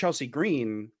least with Chelsea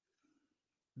Green,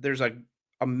 there's a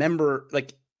member,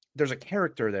 like there's a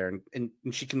character there, and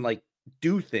she can like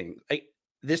do things. Like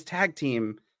this tag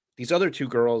team, these other two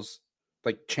girls,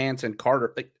 like Chance and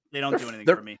Carter, like they don't do anything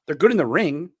for me. They're good in the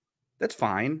ring. That's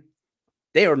fine.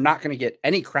 They are not going to get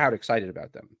any crowd excited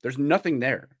about them. There's nothing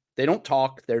there. They don't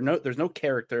talk. There's no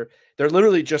character. They're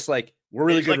literally just like, we're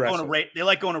really good wrestlers. They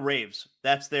like going to raves.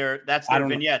 That's their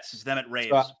vignettes. Is them at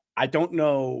raves. So I don't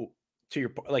know to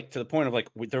the point of like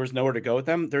there was nowhere to go with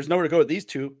them. There's nowhere to go with these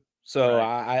two. So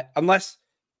right. Unless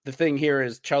the thing here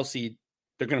is Chelsea,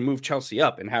 they're going to move Chelsea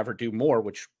up and have her do more.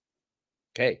 Which,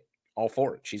 okay, all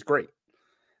for it. She's great.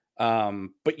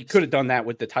 But you could have done that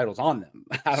with the titles on them.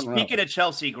 Speaking of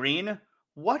Chelsea Green,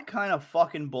 what kind of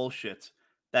fucking bullshit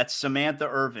that Samantha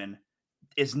Irvin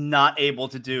is not able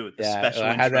to do the special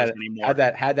intros anymore?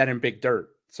 Had that in Big Dirt,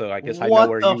 so I guess I know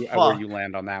where you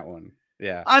land on that one.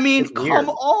 Yeah, I mean, come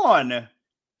on.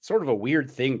 Sort of a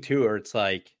weird thing too, or it's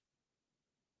like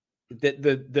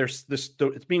there's this.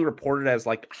 It's being reported as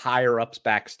like higher ups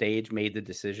backstage made the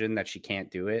decision that she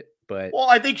can't do it, but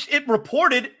I think it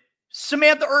reported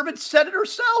Samantha Irvin said it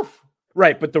herself.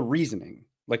 Right, but the reasoning.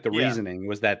 Like the reasoning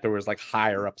was that there was like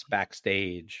higher ups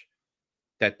backstage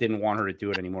that didn't want her to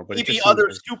do it anymore. But maybe other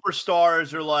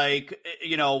superstars are like,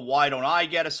 why don't I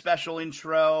get a special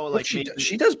intro? Like she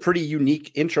does pretty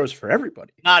unique intros for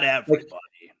everybody. Not everybody.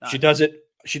 She does it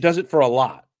for a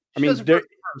lot. She does it for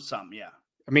some, yeah.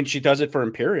 I mean, she does it for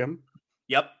Imperium.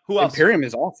 Yep. Who else? Imperium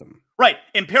is awesome. Right.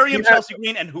 Imperium, Chelsea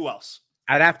Green, and who else?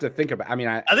 I'd have to think about. I mean,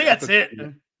 I think that's it.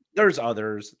 There's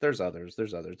others. There's got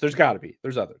to be.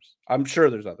 There's others. I'm sure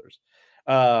there's others.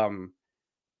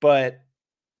 But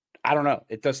I don't know.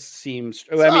 It just seems.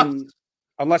 I mean,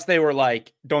 unless they were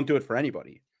like, don't do it for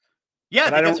anybody. Yeah,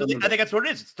 I think that's what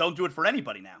it is. It's don't do it for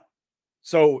anybody now.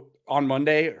 So on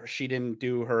Monday, she didn't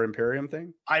do her Imperium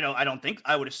thing? I don't think.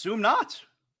 I would assume not.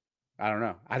 I don't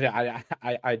know.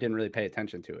 I didn't really pay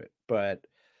attention to it, but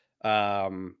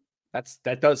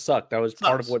that does suck. That was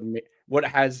part of what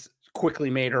has quickly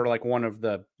made her like one of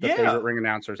the favorite ring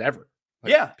announcers ever.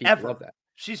 Like, people love that.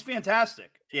 She's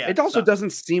fantastic. Yeah. It also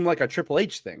doesn't seem like a Triple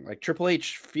H thing. Like Triple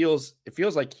H feels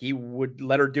like he would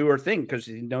let her do her thing because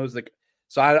he knows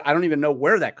so I don't even know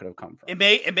where that could have come from. It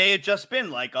may have just been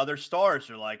like other stars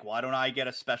are like, why don't I get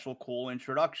a special cool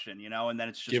introduction, and then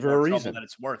it's just give her a reason that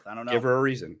it's worth. I don't know. Give her a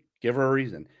reason.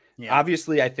 Yeah.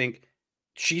 Obviously, I think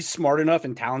she's smart enough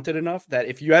and talented enough that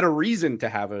if you had a reason to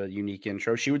have a unique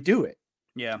intro, she would do it.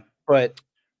 Yeah. But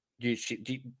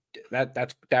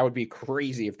that would be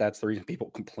crazy if that's the reason people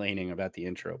complaining about the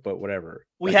intro, but whatever.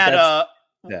 We had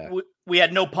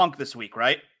no Punk this week,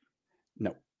 right?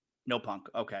 No Punk.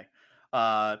 Okay.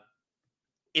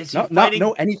 Is he fighting?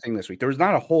 No anything this week. There was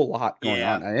not a whole lot going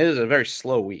on. And it is a very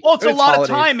slow week. Well, it's a lot of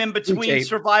time in between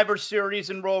Survivor Series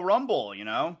and Royal Rumble,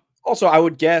 Also, I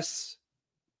would guess,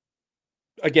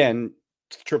 again,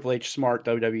 Triple H smart,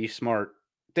 WWE smart.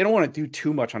 They don't want to do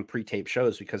too much on pre-tape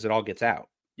shows because it all gets out.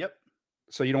 Yep.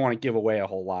 So you don't want to give away a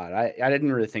whole lot. I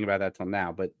didn't really think about that till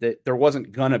now, but there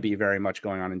wasn't going to be very much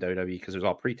going on in WWE because it was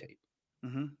all pre-tape.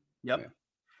 Mm-hmm. Yep. Yeah.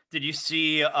 Did you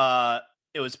see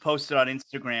it was posted on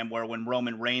Instagram where when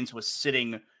Roman Reigns was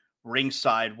sitting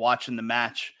ringside watching the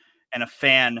match and a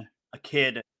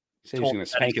kid, he was going to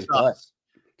spank his butt.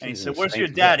 And he said, "Where's your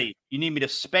daddy? You need me to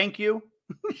spank you?"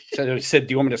 He said,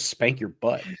 "Do you want me to spank your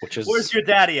butt?" Which is, "Where's your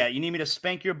daddy at? You need me to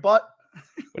spank your butt?"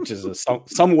 Which is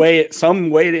some way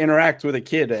to interact with a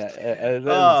kid.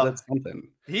 That's something.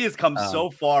 He has come so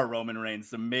far, Roman Reigns.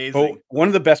 It's amazing. One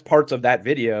of the best parts of that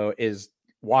video is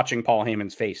watching Paul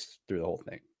Heyman's face through the whole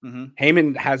thing. Mm-hmm.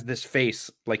 Heyman has this face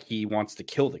like he wants to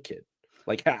kill the kid.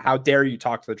 Like, how dare you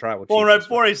talk to the tribal chief? Well, right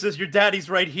before he says, "Your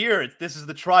daddy's right here. This is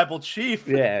the tribal chief."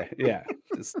 Yeah.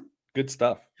 It's good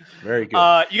stuff. Very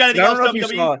good. You got anything else,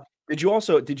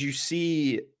 WWE? Did you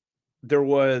see there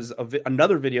was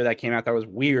another video that came out that was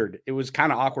weird? It was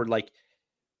kind of awkward. Like,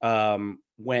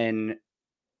 when,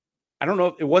 I don't know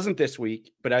if it wasn't this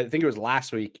week, but I think it was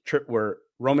last week, where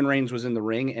Roman Reigns was in the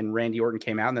ring and Randy Orton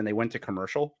came out and then they went to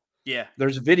commercial. Yeah.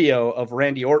 There's a video of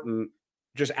Randy Orton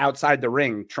just outside the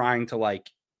ring trying to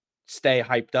like stay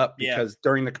hyped up because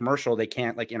during the commercial they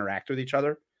can't like interact with each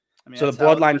other. I mean, so the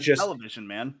Bloodline just television,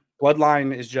 man.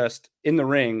 Bloodline is just in the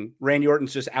ring. Randy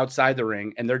Orton's just outside the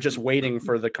ring, and they're just waiting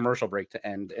for the commercial break to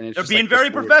end. And they're being very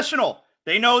professional.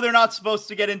 They know they're not supposed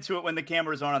to get into it when the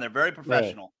camera's on. They're very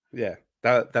professional. Yeah.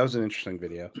 That was an interesting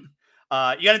video. You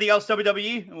got anything else,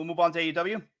 WWE? And we'll move on to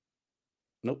AEW.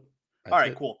 Nope. All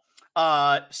right, cool.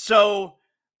 So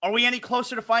are we any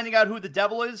closer to finding out who the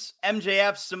devil is?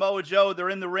 MJF, Samoa Joe, they're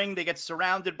in the ring. They get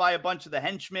surrounded by a bunch of the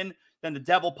henchmen. Then the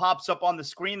devil pops up on the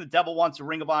screen. The devil wants a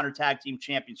Ring of Honor Tag Team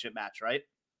Championship match, right?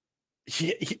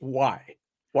 Why?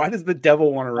 Why does the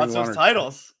devil want a Ring of Honor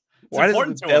titles? Why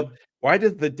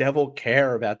does the devil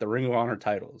care about the Ring of Honor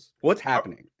titles? What's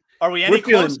happening? Are we any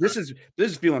closer? This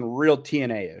is feeling real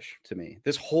TNA-ish to me.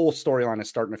 This whole storyline is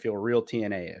starting to feel real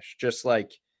TNA-ish. Just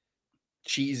like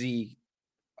cheesy,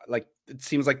 like it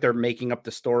seems like they're making up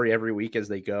the story every week as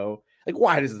they go. Like,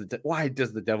 why does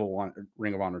the devil want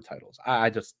Ring of Honor titles?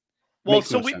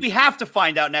 We have to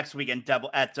find out next week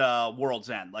at World's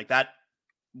End. Like that,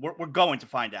 we're going to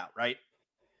find out, right?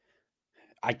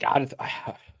 I got it.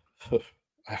 I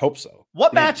hope so.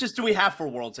 What matches do we have for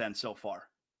World's End so far?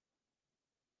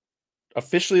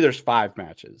 Officially, there's 5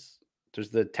 matches.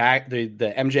 There's the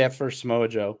MJF versus Samoa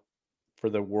Joe for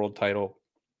the world title.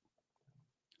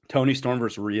 Tony Storm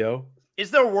versus Rio.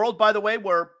 Is there a world, by the way,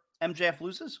 where MJF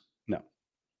loses? No.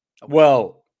 Okay.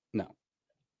 Well, no.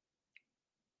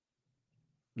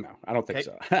 No, I don't think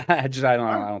so. I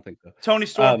don't think so. Tony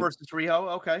Storm versus Rio.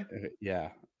 Okay. Yeah.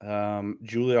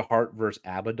 Julia Hart versus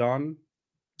Abaddon.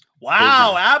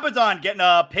 Wow, Abaddon getting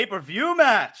a pay-per-view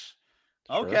match.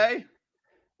 Okay. Sure.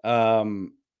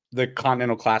 The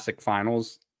Continental Classic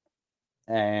Finals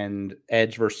and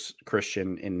Edge versus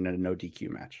Christian in a no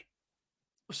DQ match.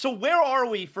 So where are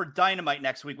we for Dynamite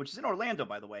next week, which is in Orlando,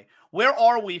 by the way? Where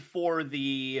are we for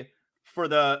the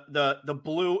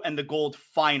blue and the gold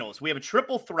finals? We have a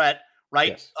triple threat,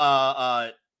 right?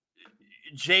 Yes.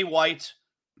 Jay White,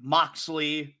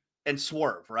 Moxley, and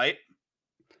Swerve, right?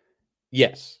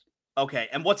 Yes. Okay.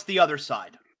 And what's the other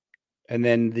side? And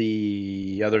then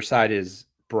the other side is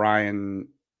Bryan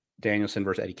Danielson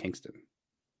versus Eddie Kingston.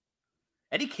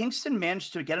 Eddie Kingston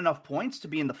managed to get enough points to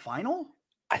be in the final?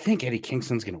 I think Eddie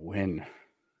Kingston's going to win.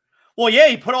 Well, yeah,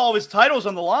 he put all of his titles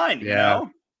on the line. Yeah. You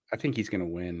know? I think he's going to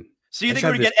win. So you think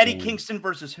we're going to get Eddie Kingston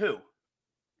versus who?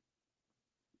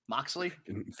 Moxley?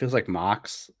 It feels like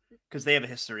Mox. Because they have a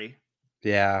history.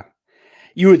 Yeah.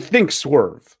 You would think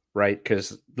Swerve, right?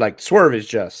 Because like Swerve is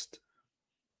just.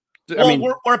 Well, I mean,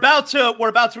 we're about to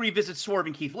revisit Swerve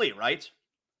and Keith Lee, right?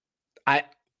 I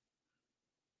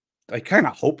kind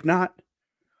of hope not.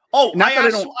 Oh, I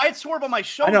had Swerve on my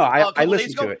show. I know. I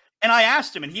listened to it, and I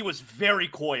asked him, and he was very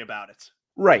coy about it.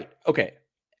 Right. Okay.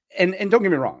 And don't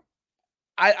get me wrong.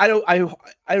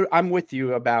 I'm with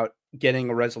you about getting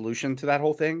a resolution to that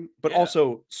whole thing, but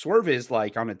also Swerve is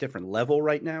like on a different level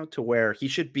right now to where he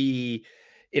should be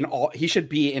he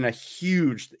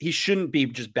shouldn't be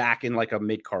just back in like a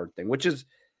mid-card thing, which is,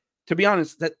 to be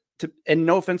honest, and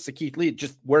no offense to Keith Lee,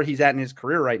 just where he's at in his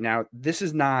career right now,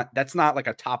 that's not like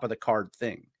a top of the card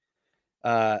thing.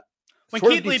 When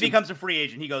Swerve Keith Lee becomes a free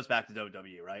agent, he goes back to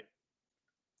WWE, right?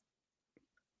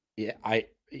 Yeah,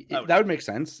 that would make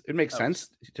sense. It makes sense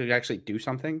to actually do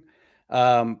something.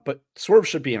 But Swerve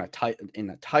should be in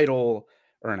a title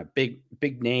or in a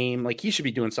big name. Like, he should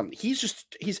be doing something.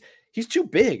 He's too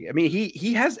big. I mean,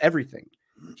 he has everything.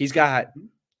 He's got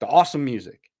the awesome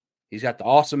music. He's got the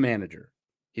awesome manager.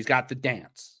 He's got the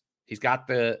dance. He's got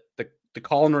the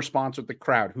call and response with the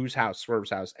crowd. Whose house?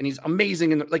 Swerve's house. And he's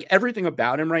amazing. And like everything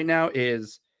about him right now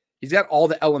is he's got all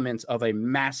the elements of a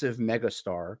massive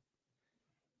megastar.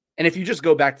 And if you just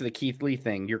go back to the Keith Lee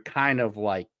thing, you're kind of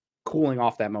like cooling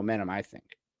off that momentum, I think.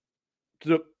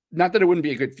 So, not that it wouldn't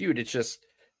be a good feud. It's just,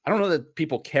 I don't know that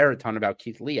people care a ton about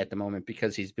Keith Lee at the moment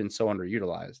because he's been so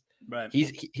underutilized. Right.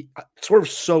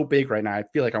 Swerve's so big right now. I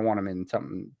feel like I want him in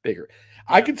something bigger.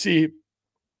 Yeah. I could see,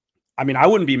 I mean, I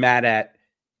wouldn't be mad at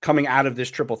coming out of this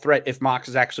triple threat if Mox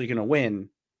is actually going to win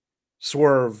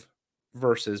Swerve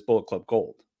versus Bullet Club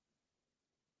Gold.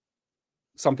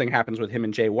 Something happens with him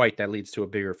and Jay White that leads to a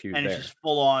bigger feud. And it's just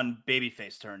full on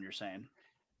babyface turn, you're saying?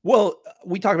 Well,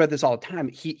 we talk about this all the time.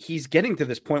 He's getting to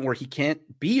this point where he can't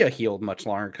be a heel much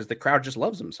longer because the crowd just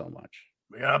loves him so much.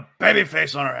 We got a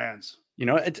babyface on our hands. You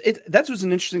know, that's what's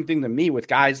an interesting thing to me with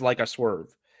guys like a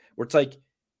Swerve, where it's like,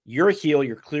 you're a heel,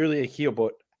 you're clearly a heel,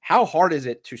 but how hard is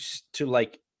it to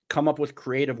like come up with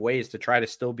creative ways to try to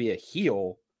still be a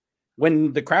heel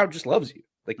when the crowd just loves you?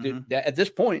 Like, at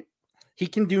this point, he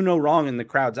can do no wrong in the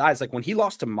crowd's eyes. Like when he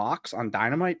lost to Mox on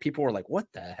Dynamite, people were like, what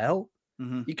the hell?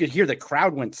 Mm-hmm. You could hear the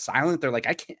crowd went silent. They're like,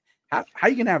 I can't, how are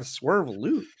you going to have Swerve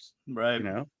lose? Right. You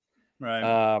know?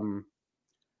 Right.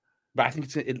 But I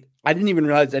think I didn't even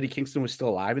realize Eddie Kingston was still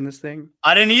alive in this thing.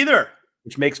 I didn't either.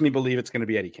 Which makes me believe it's going to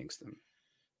be Eddie Kingston.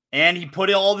 And he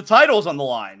put all the titles on the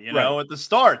line, you know, at the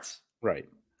start. Right.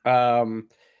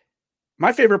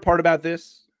 My favorite part about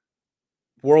this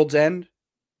World's End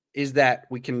is that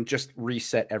we can just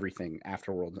reset everything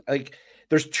after World's End. Like,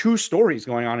 there's 2 stories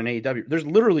going on in AEW. There's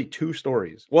literally 2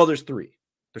 stories. Well, there's 3.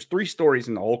 There's 3 stories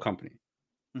in the whole company.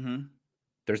 Mm-hmm.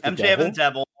 There's the MJF and the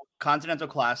Devil, Continental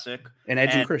Classic, and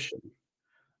Edge and Christian.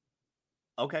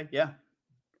 Okay, yeah.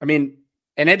 I mean,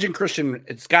 and Edge and Christian,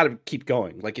 it's got to keep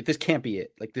going. Like, this can't be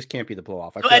it. Like, this can't be the blow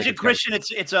off. So Edge and Christian,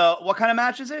 it's a what kind of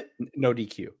match is it? No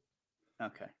DQ.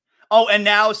 Okay. Oh, and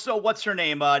now, so what's her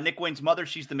name? Nick Wayne's mother.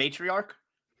 She's the matriarch.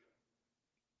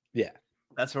 Yeah,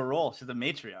 that's her role. She's the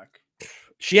matriarch.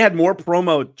 She had more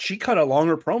promo. She cut a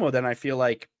longer promo than I feel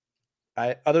like,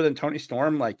 other than Toni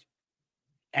Storm, like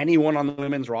anyone on the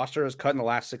women's roster has cut in the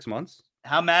last 6 months.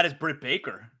 How mad is Britt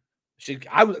Baker?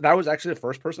 That was actually the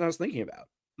first person I was thinking about.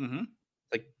 Mm-hmm.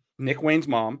 Like Nick Wayne's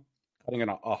mom cutting in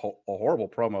a horrible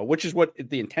promo, which is what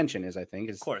the intention is, I think,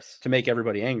 is of course to make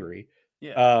everybody angry.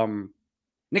 Yeah.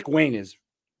 Nick Wayne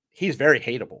he's very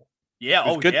hateable. Yeah.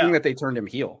 It's a good thing that they turned him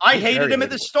heel. I hated him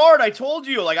at the start. I told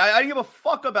you, like, I didn't give a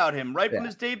fuck about him right from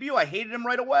his debut. I hated him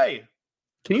right away.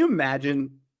 Can you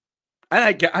imagine?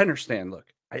 And I understand. Look,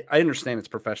 I understand it's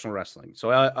professional wrestling,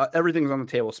 so everything's on the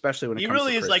table, especially when it comes to He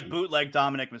really is Christian. like bootleg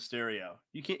Dominic Mysterio.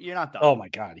 You're not dumb. Oh my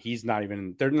god,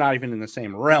 they're not even in the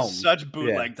same realm. He's such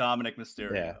bootleg Dominic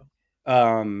Mysterio.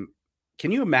 Yeah.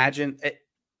 Can you imagine?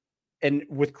 And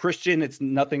with Christian,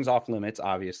 nothing's off limits,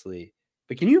 obviously.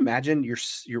 But can you imagine you're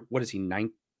what is he,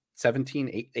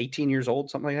 17, 18 years old,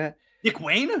 something like that? Nick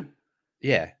Wayne?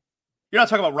 Yeah. You're not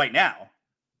talking about right now.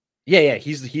 Yeah.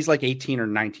 He's like 18 or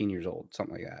 19 years old,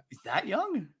 something like that. He's that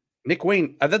young? Nick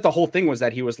Wayne, I thought the whole thing was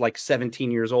that he was like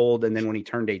 17 years old, and then when he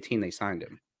turned 18, they signed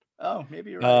him. Oh,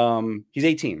 maybe you're right. He's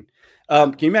 18.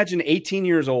 Can you imagine 18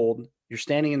 years old, you're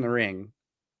standing in the ring,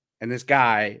 and this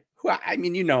guy, who, I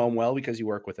mean, you know him well because you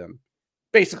work with him,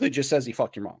 basically just says he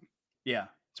fucked your mom. Yeah,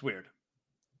 it's weird.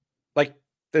 Like,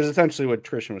 there's essentially what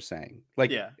Christian was saying.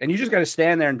 Like, and you just got to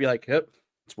stand there and be like, yep,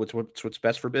 it's what's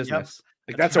best for business. Yep.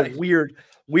 Like, that's a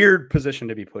weird position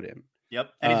to be put in.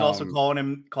 Yep. And he's also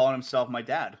calling himself my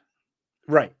dad.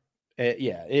 Right.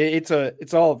 Yeah.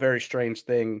 It's all a very strange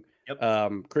thing.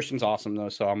 Yep. Christian's awesome though,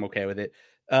 so I'm okay with it.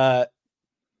 I'm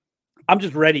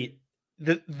just ready.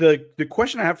 The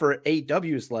question I have for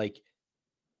AEW is like,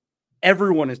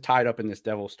 everyone is tied up in this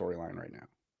Devil storyline right now.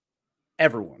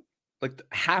 Everyone, like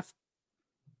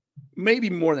maybe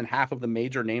more than half of the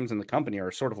major names in the company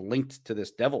are sort of linked to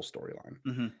this Devil storyline.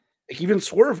 Mm-hmm. Like even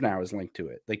Swerve now is linked to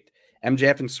it. Like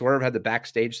MJF and Swerve had the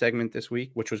backstage segment this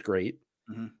week, which was great.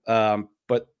 Mm-hmm.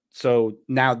 But so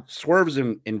now Swerve's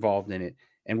involved in it,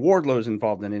 and Wardlow's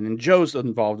involved in it, and Joe's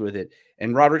involved with it,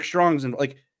 and Roderick Strong's in.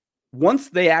 Like once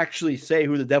they actually say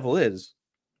who the Devil is,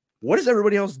 what does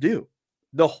everybody else do?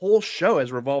 The whole show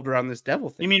has revolved around this Devil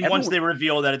thing. You mean once they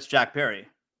reveal that it's Jack Perry?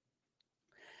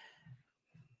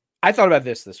 I thought about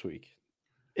this week.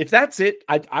 If that's it,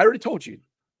 I already told you.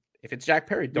 If it's Jack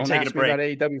Perry, don't ask me about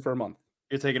AEW for a month.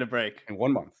 You're taking a break. In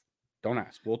 1 month. Don't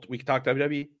ask. We can talk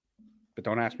WWE, but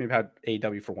don't ask me about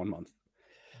AEW for 1 month.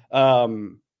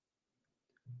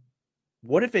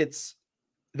 What if it's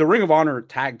the Ring of Honor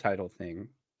tag title thing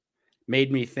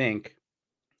made me think,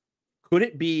 could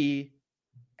it be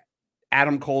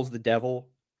Adam Cole's the Devil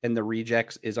and the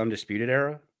Rejects is Undisputed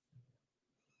Era?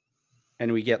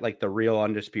 And we get like the real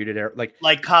Undisputed Era.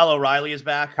 Like Kyle O'Reilly is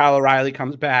back. Kyle O'Reilly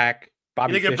comes back. You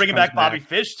think they're bringing back Bobby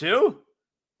Fish too?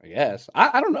 I guess.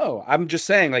 I don't know. I'm just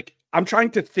saying, like, I'm trying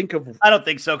to think of. I don't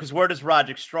think so, because where does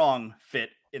Roderick Strong fit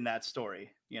in that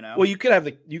story? You know. Well, you could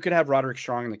have Roderick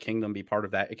Strong and the Kingdom be part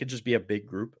of that. It could just be a big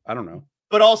group. I don't know.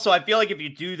 But also, I feel like if you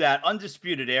do that,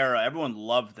 Undisputed Era, everyone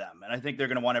loved them. And I think they're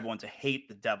going to want everyone to hate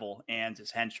the Devil and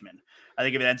his henchmen. I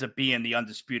think if it ends up being the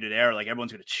Undisputed Era, like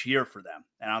everyone's going to cheer for them.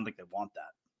 And I don't think they want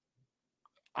that.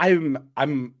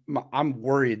 I'm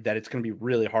worried that it's going to be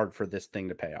really hard for this thing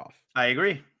to pay off. I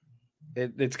agree.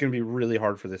 It's going to be really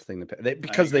hard for this thing to pay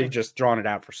because they've just drawn it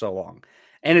out for so long.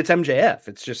 And it's MJF.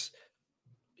 It's just,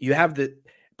 you have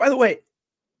by the way,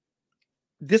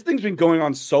 this thing's been going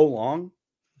on so long.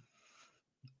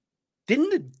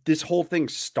 Didn't this whole thing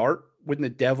start when the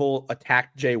Devil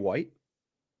attacked Jay White?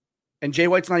 And Jay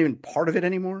White's not even part of it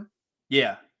anymore?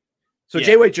 Yeah. So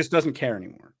Jay White just doesn't care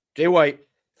anymore. Jay White,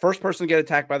 first person to get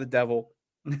attacked by the Devil,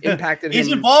 impacted He's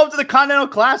him. involved in the Continental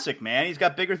Classic, man. He's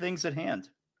got bigger things at hand.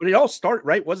 But it all started,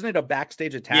 right? Wasn't it a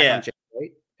backstage attack on Jay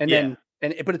White?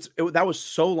 That was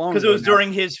so long ago. Because it was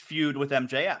during his feud with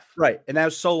MJF. Right. And that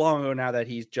was so long ago now that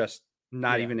he's just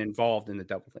not even involved in the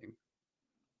Devil thing.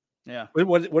 Yeah.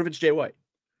 What if it's Jay White?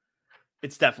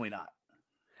 It's definitely not.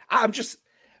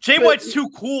 Jay White's too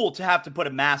cool to have to put a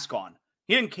mask on.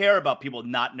 He didn't care about people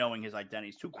not knowing his identity.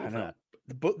 He's too cool for that.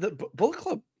 The Bullet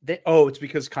Club, it's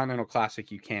because Continental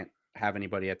Classic, you can't have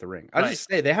anybody at the ring. I just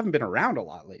say they haven't been around a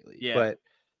lot lately. Yeah. But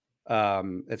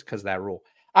it's because of that rule.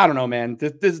 I don't know, man.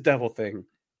 This Devil thing.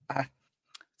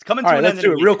 It's coming to an end. Let's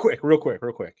do it real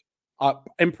quick.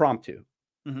 Impromptu.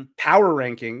 Mm-hmm. Power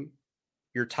ranking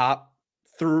your top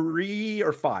 3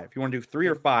 or 5. You want to do 3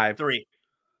 or 5? 3.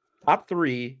 Top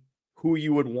 3 who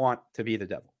you would want to be the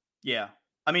Devil. Yeah.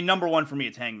 I mean, number 1 for me,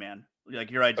 it's Hangman. Like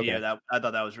your idea, that I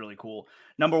thought that was really cool.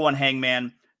 Number 1,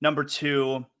 Hangman. Number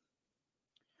 2,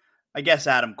 I guess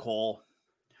Adam Cole.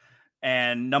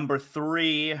 And number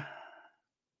 3,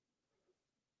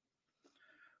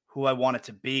 who I want it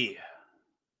to be.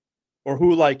 Or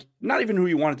who, like, not even who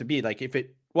you want it to be. Like, if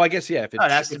it, well, I guess, yeah. If it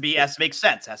has to make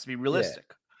sense. It has to be realistic.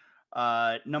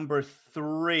 Yeah. Number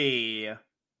 3,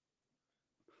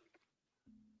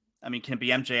 I mean, can it be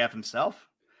MJF himself?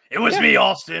 It was me,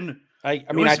 Austin. I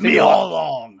mean, it was me all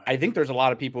along. I think there's a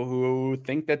lot of people who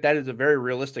think that is a very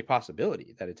realistic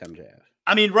possibility that it's MJF.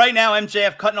 I mean, right now,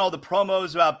 MJF cutting all the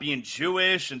promos about being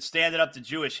Jewish and standing up to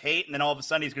Jewish hate, and then all of a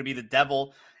sudden he's going to be the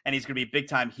Devil, and he's going to be a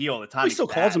big-time heel. The timing he still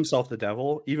calls himself the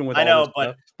Devil, even with I all know, this but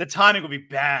stuff. The timing would be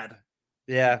bad.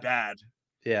 Yeah. Bad.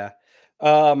 Yeah.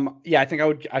 I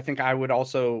think I would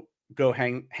also go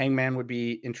Hangman would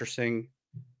be interesting.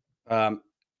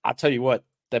 I'll tell you what,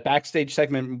 the backstage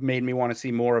segment made me want to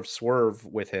see more of Swerve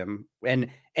with him. And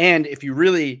if you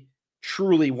really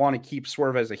truly want to keep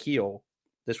Swerve as a heel,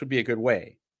 this would be a good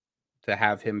way to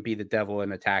have him be the Devil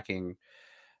and attacking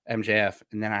MJF.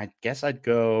 And then I guess I'd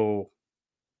go.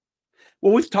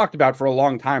 Well, we've talked about for a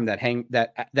long time that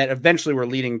eventually we're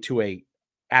leading to a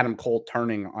Adam Cole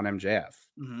turning on MJF.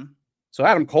 Mm-hmm. So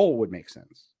Adam Cole would make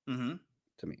sense to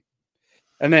me.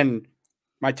 And then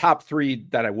my top 3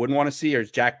 that I wouldn't want to see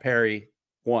is Jack Perry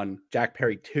 1, Jack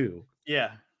Perry 2,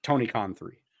 Tony Khan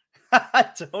 3.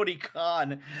 Tony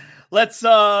Khan. Let's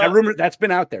that rumor that's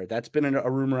been out there. That's been a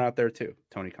rumor out there too.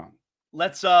 Tony Khan.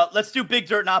 Let's do Big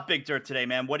Dirt, not Big Dirt today,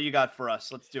 man. What do you got for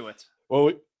us? Let's do it.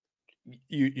 Well,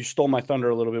 you stole my thunder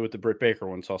a little bit with the Britt Baker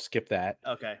one, so I'll skip that.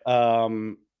 Okay.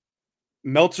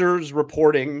 Meltzer's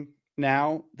reporting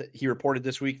now that he reported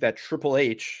this week that Triple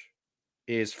H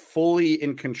is fully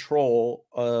in control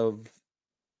of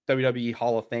WWE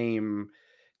Hall of Fame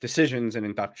decisions and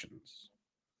inductions.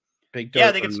 Big dirt. Yeah,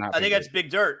 I think that's big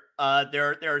dirt.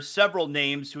 There are several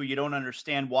names who you don't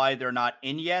understand why they're not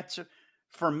in yet.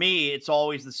 For me, it's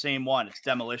always the same one. It's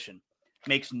Demolition.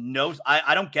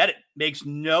 I don't get it. Makes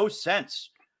no sense.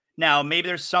 Now, maybe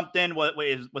there's something.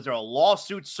 Was there a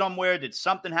lawsuit somewhere? Did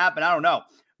something happen? I don't know.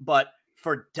 But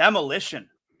for Demolition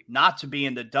not to be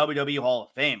in the WWE Hall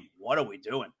of Fame, what are we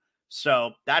doing?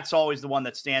 So that's always the one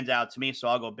that stands out to me. So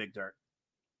I'll go big dirt.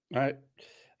 All right.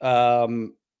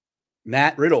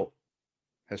 Matt Riddle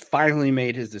has finally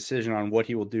made his decision on what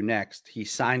he will do next. He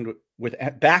signed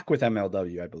back with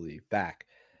MLW, I believe,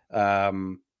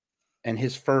 and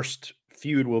his first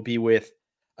feud will be with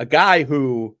a guy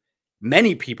who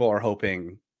many people are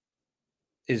hoping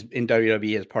is in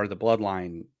WWE as part of the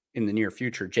bloodline in the near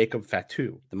future, Jacob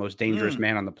Fatu, the most dangerous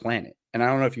man on the planet. And I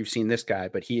don't know if you've seen this guy,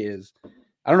 but I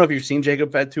don't know if you've seen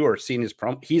Jacob Fatu or seen his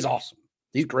promo. He's awesome.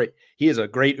 He's great. He is a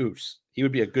great oos. He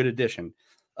would be a good addition.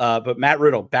 But Matt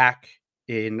Riddle back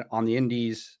on the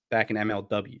Indies, back in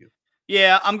MLW.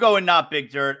 Yeah, I'm going not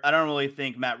big dirt. I don't really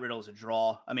think Matt Riddle's a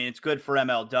draw. I mean, it's good for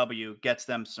MLW, gets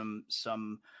them some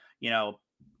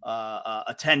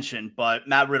attention, but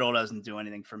Matt Riddle doesn't do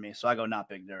anything for me, so I go not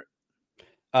big dirt.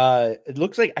 It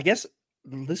looks like, I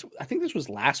think this was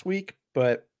last week,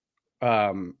 but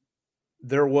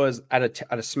there was at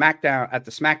the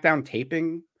SmackDown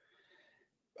taping,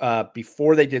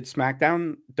 before they did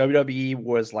SmackDown, WWE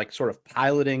was like sort of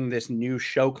piloting this new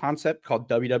show concept called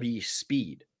WWE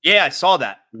Speed. Yeah, I saw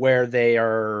that. Where they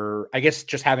are, I guess,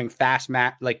 just having fast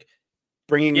match, like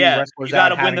bringing wrestlers you got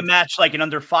to win the match like in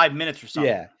under 5 minutes or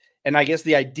something. Yeah, and I guess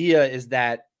the idea is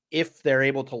that if they're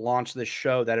able to launch this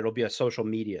show, that it'll be a social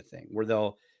media thing where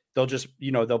they'll just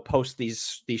they'll post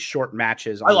these short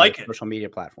matches on social media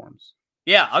platforms.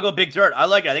 Yeah, I'll go big dirt. I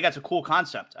like it. I think that's a cool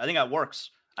concept. I think that works.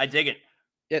 I dig it.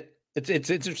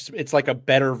 It's like a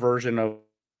better version of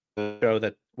the show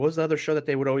that what was the other show that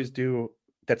they would always do.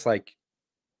 That's like.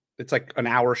 It's like an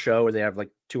hour show where they have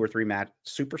like 2 or 3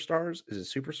 Superstars. Is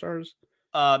it Superstars?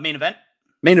 Main event.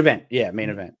 Yeah, main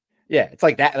event. Yeah, it's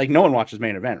like that. Like no one watches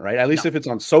main event, right? At least if it's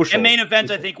on social. And main event,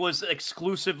 I think, was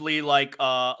exclusively like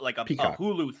a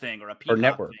Hulu thing or a Peacock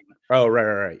network thing. Oh,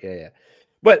 right. Yeah.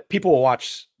 But people will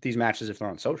watch these matches if they're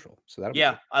on social. So that.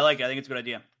 Yeah, I like it. I think it's a good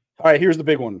idea. All right, here's the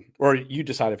big one, or you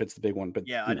decide if it's the big one. But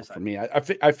yeah, for me,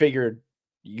 I figured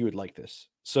you would like this.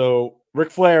 So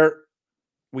Ric Flair.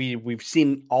 We've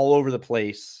seen all over the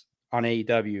place on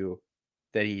AEW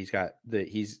that he's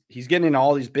getting into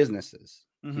all these businesses.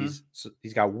 Mm-hmm.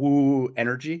 He's got Woo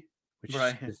Energy, which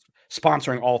is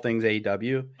sponsoring all things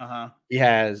AEW. Uh-huh. He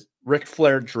has Ric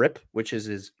Flair Drip, which is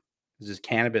his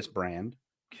cannabis brand.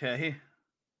 Okay.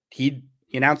 He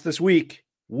announced this week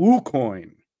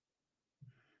WooCoin,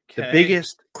 the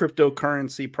biggest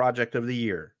cryptocurrency project of the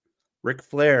year. Ric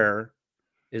Flair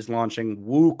is launching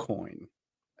WooCoin.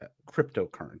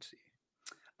 Cryptocurrency.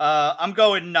 I'm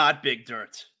going not big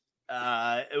dirt.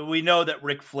 We know that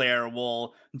Ric Flair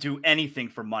will do anything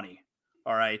for money.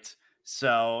 All right.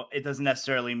 So it doesn't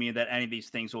necessarily mean that any of these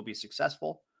things will be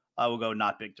successful. I will go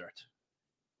not big dirt.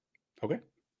 Okay.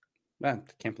 Man,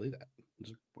 I can't believe that.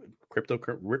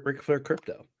 Ric Flair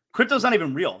crypto. Crypto's not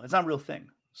even real. It's not a real thing.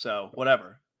 So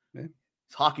whatever. Yeah.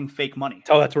 It's hawking fake money.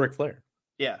 Oh, that's Ric Flair.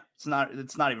 Yeah. It's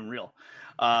not even real.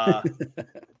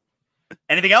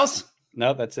 Anything else?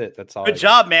 No, that's it. That's all. Good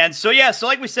job, man. So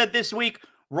like we said this week,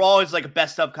 Raw is like a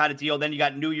best of kind of deal. Then you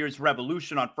got New Year's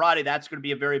Revolution on Friday. That's going to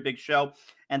be a very big show.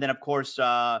 And then, of course,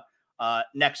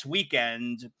 next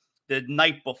weekend, the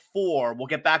night before, we'll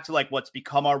get back to like what's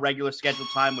become our regular scheduled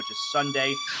time, which is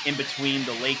Sunday in between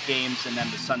the late games and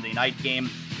then the Sunday night game.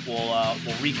 We'll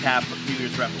recap New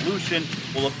Year's Revolution.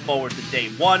 We'll look forward to day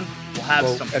one. We'll have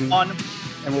some fun.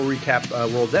 And we'll recap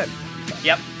World's End.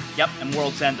 Yep, and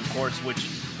World's End, of course, which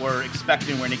we're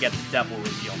expecting we're going to get the Devil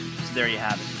reveal. So there you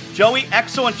have it. Joey,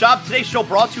 excellent job. Today's show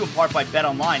brought to you in part by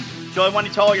BetOnline. Joey, why don't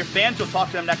you tell all your fans? You'll talk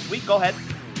to them next week. Go ahead.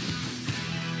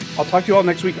 I'll talk to you all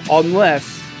next week,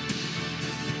 unless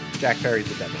Jack Perry's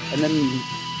the Devil. And then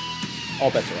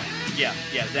all bets are off. Yeah,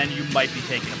 then you might be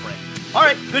taking a break. All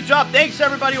right, good job. Thanks,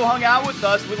 everybody who hung out with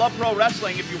us. We love pro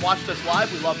wrestling. If you watched us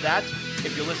live, we love that.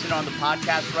 If you're listening on the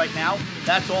podcast right now,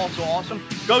 that's also awesome.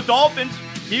 Go Dolphins.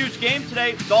 Huge game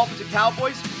today, Dolphins and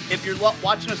Cowboys. If you're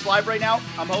watching us live right now,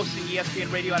 I'm hosting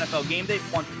ESPN Radio NFL Game Day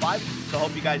 1 to 5. So I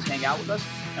hope you guys hang out with us,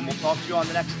 and we'll talk to you on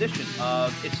the next edition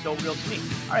of It's Still Real to Me.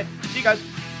 All right, see you guys.